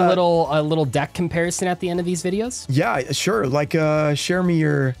normally 'Cause the, do a little deck comparison at the end of these videos? Yeah, sure. Like, share me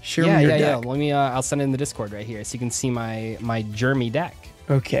your Yeah. deck. Let me. I'll send it in the Discord right here so you can see my germy deck.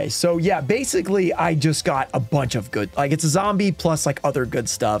 Okay, so yeah, basically I just got a bunch of good, like it's a zombie plus like other good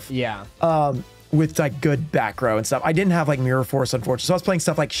stuff. Yeah. With like good back row and stuff. I didn't have like Mirror Force, unfortunately. So I was playing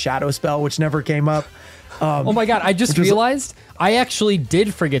stuff like Shadow Spell, which never came up. Oh my god! I just was- realized I actually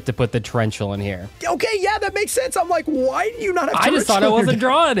did forget to put the torrential in here. Okay, yeah, that makes sense. I'm like, why do you not have I just thought I Torrential in your wasn't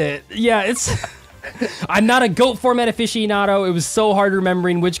drawing it. Yeah, it's. I'm not a GOAT format aficionado. It was so hard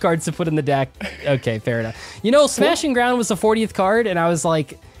remembering which cards to put in the deck. Okay, fair enough. You know, Smashing Ground was the 40th card, and I was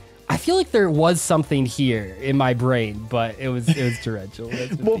like, I feel like there was something here in my brain, but it was torrential.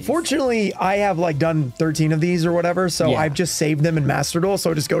 Well, fortunately, I have like done 13 of these or whatever, so I've just saved them in Master Duel,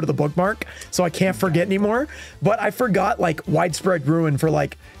 so I just go to the bookmark, so I can't forget anymore. But I forgot like Widespread Ruin for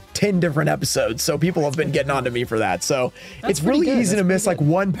like 10 different episodes, so people have been getting on to me for that. So it's really easy to miss like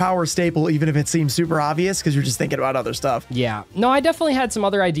one power staple, even if it seems super obvious, because you're just thinking about other stuff. Yeah, no, I definitely had some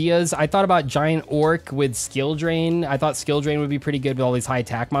other ideas. I thought about Giant Orc with Skill Drain. I thought Skill Drain would be pretty good with all these high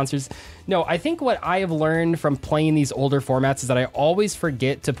attack monsters. No, I think what I have learned from playing these older formats is that I always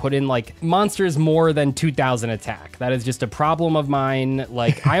forget to put in like monsters more than 2,000 attack. That is just a problem of mine.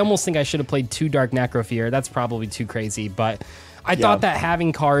 Like, I almost think I should have played 2 Dark Necrofear. That's probably too crazy, but I thought that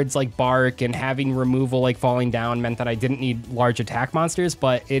having cards like Bark and having removal like Falling Down meant that I didn't need large attack monsters,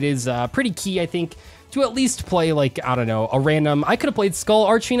 but it is pretty key, I think, to at least play like, I don't know, a random... I could have played Skull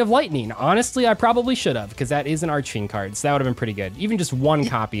Archfiend of Lightning. Honestly, I probably should have, because that is an Archfiend card, so that would have been pretty good. Even just one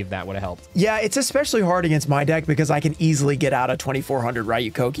copy of that would have helped. Yeah, it's especially hard against my deck because I can easily get out a 2400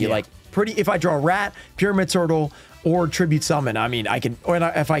 Ryukoki. Like, if I draw Rat, Pyramid Turtle, or Tribute Summon, I mean, I can, or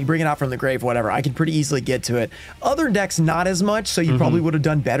if I bring it out from the grave, whatever, I can pretty easily get to it. Other decks, not as much, so you probably would have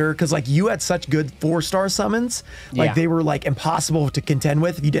done better, because like you had such good 4-star summons, like they were like impossible to contend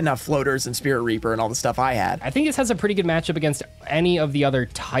with if you didn't have Floaters and Spirit Reaper and all the stuff I had. I think this has a pretty good matchup against any of the other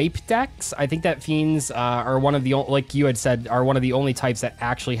type decks. I think that Fiends are one of the, like you had said, are one of the only types that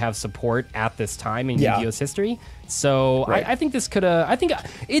actually have support at this time in Yu-Gi-Oh's history. So I think this could have, I think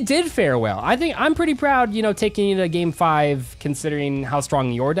it did fare well. I think I'm pretty proud, you know, taking it to game 5, considering how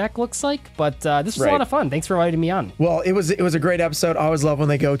strong your deck looks like. But this was a lot of fun. Thanks for inviting me on. Well, it was a great episode. I always love when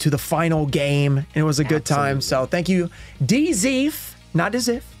they go to the final game, and it was a good time. So thank you, DZeef, not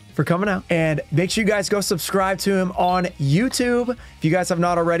DZeef, for coming out. And make sure you guys go subscribe to him on YouTube. If you guys have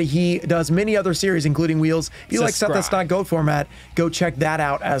not already, he does many other series, including Wheels. If you like stuff that's not GOAT format, go check that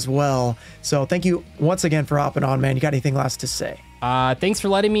out as well. So thank you once again for hopping on, man. You got anything last to say? Thanks for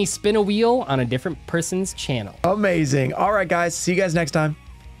letting me spin a wheel on a different person's channel. Amazing. All right, guys. See you guys next time.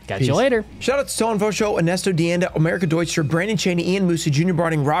 Catch you later. Shout out to Tone Fosho, Ernesto Dienda, America Deutscher, Brandon Cheney, Ian Moosey, Junior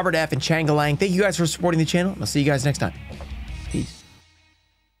Barding, Robert F., and Changalang. Thank you guys for supporting the channel. I'll see you guys next time. Peace.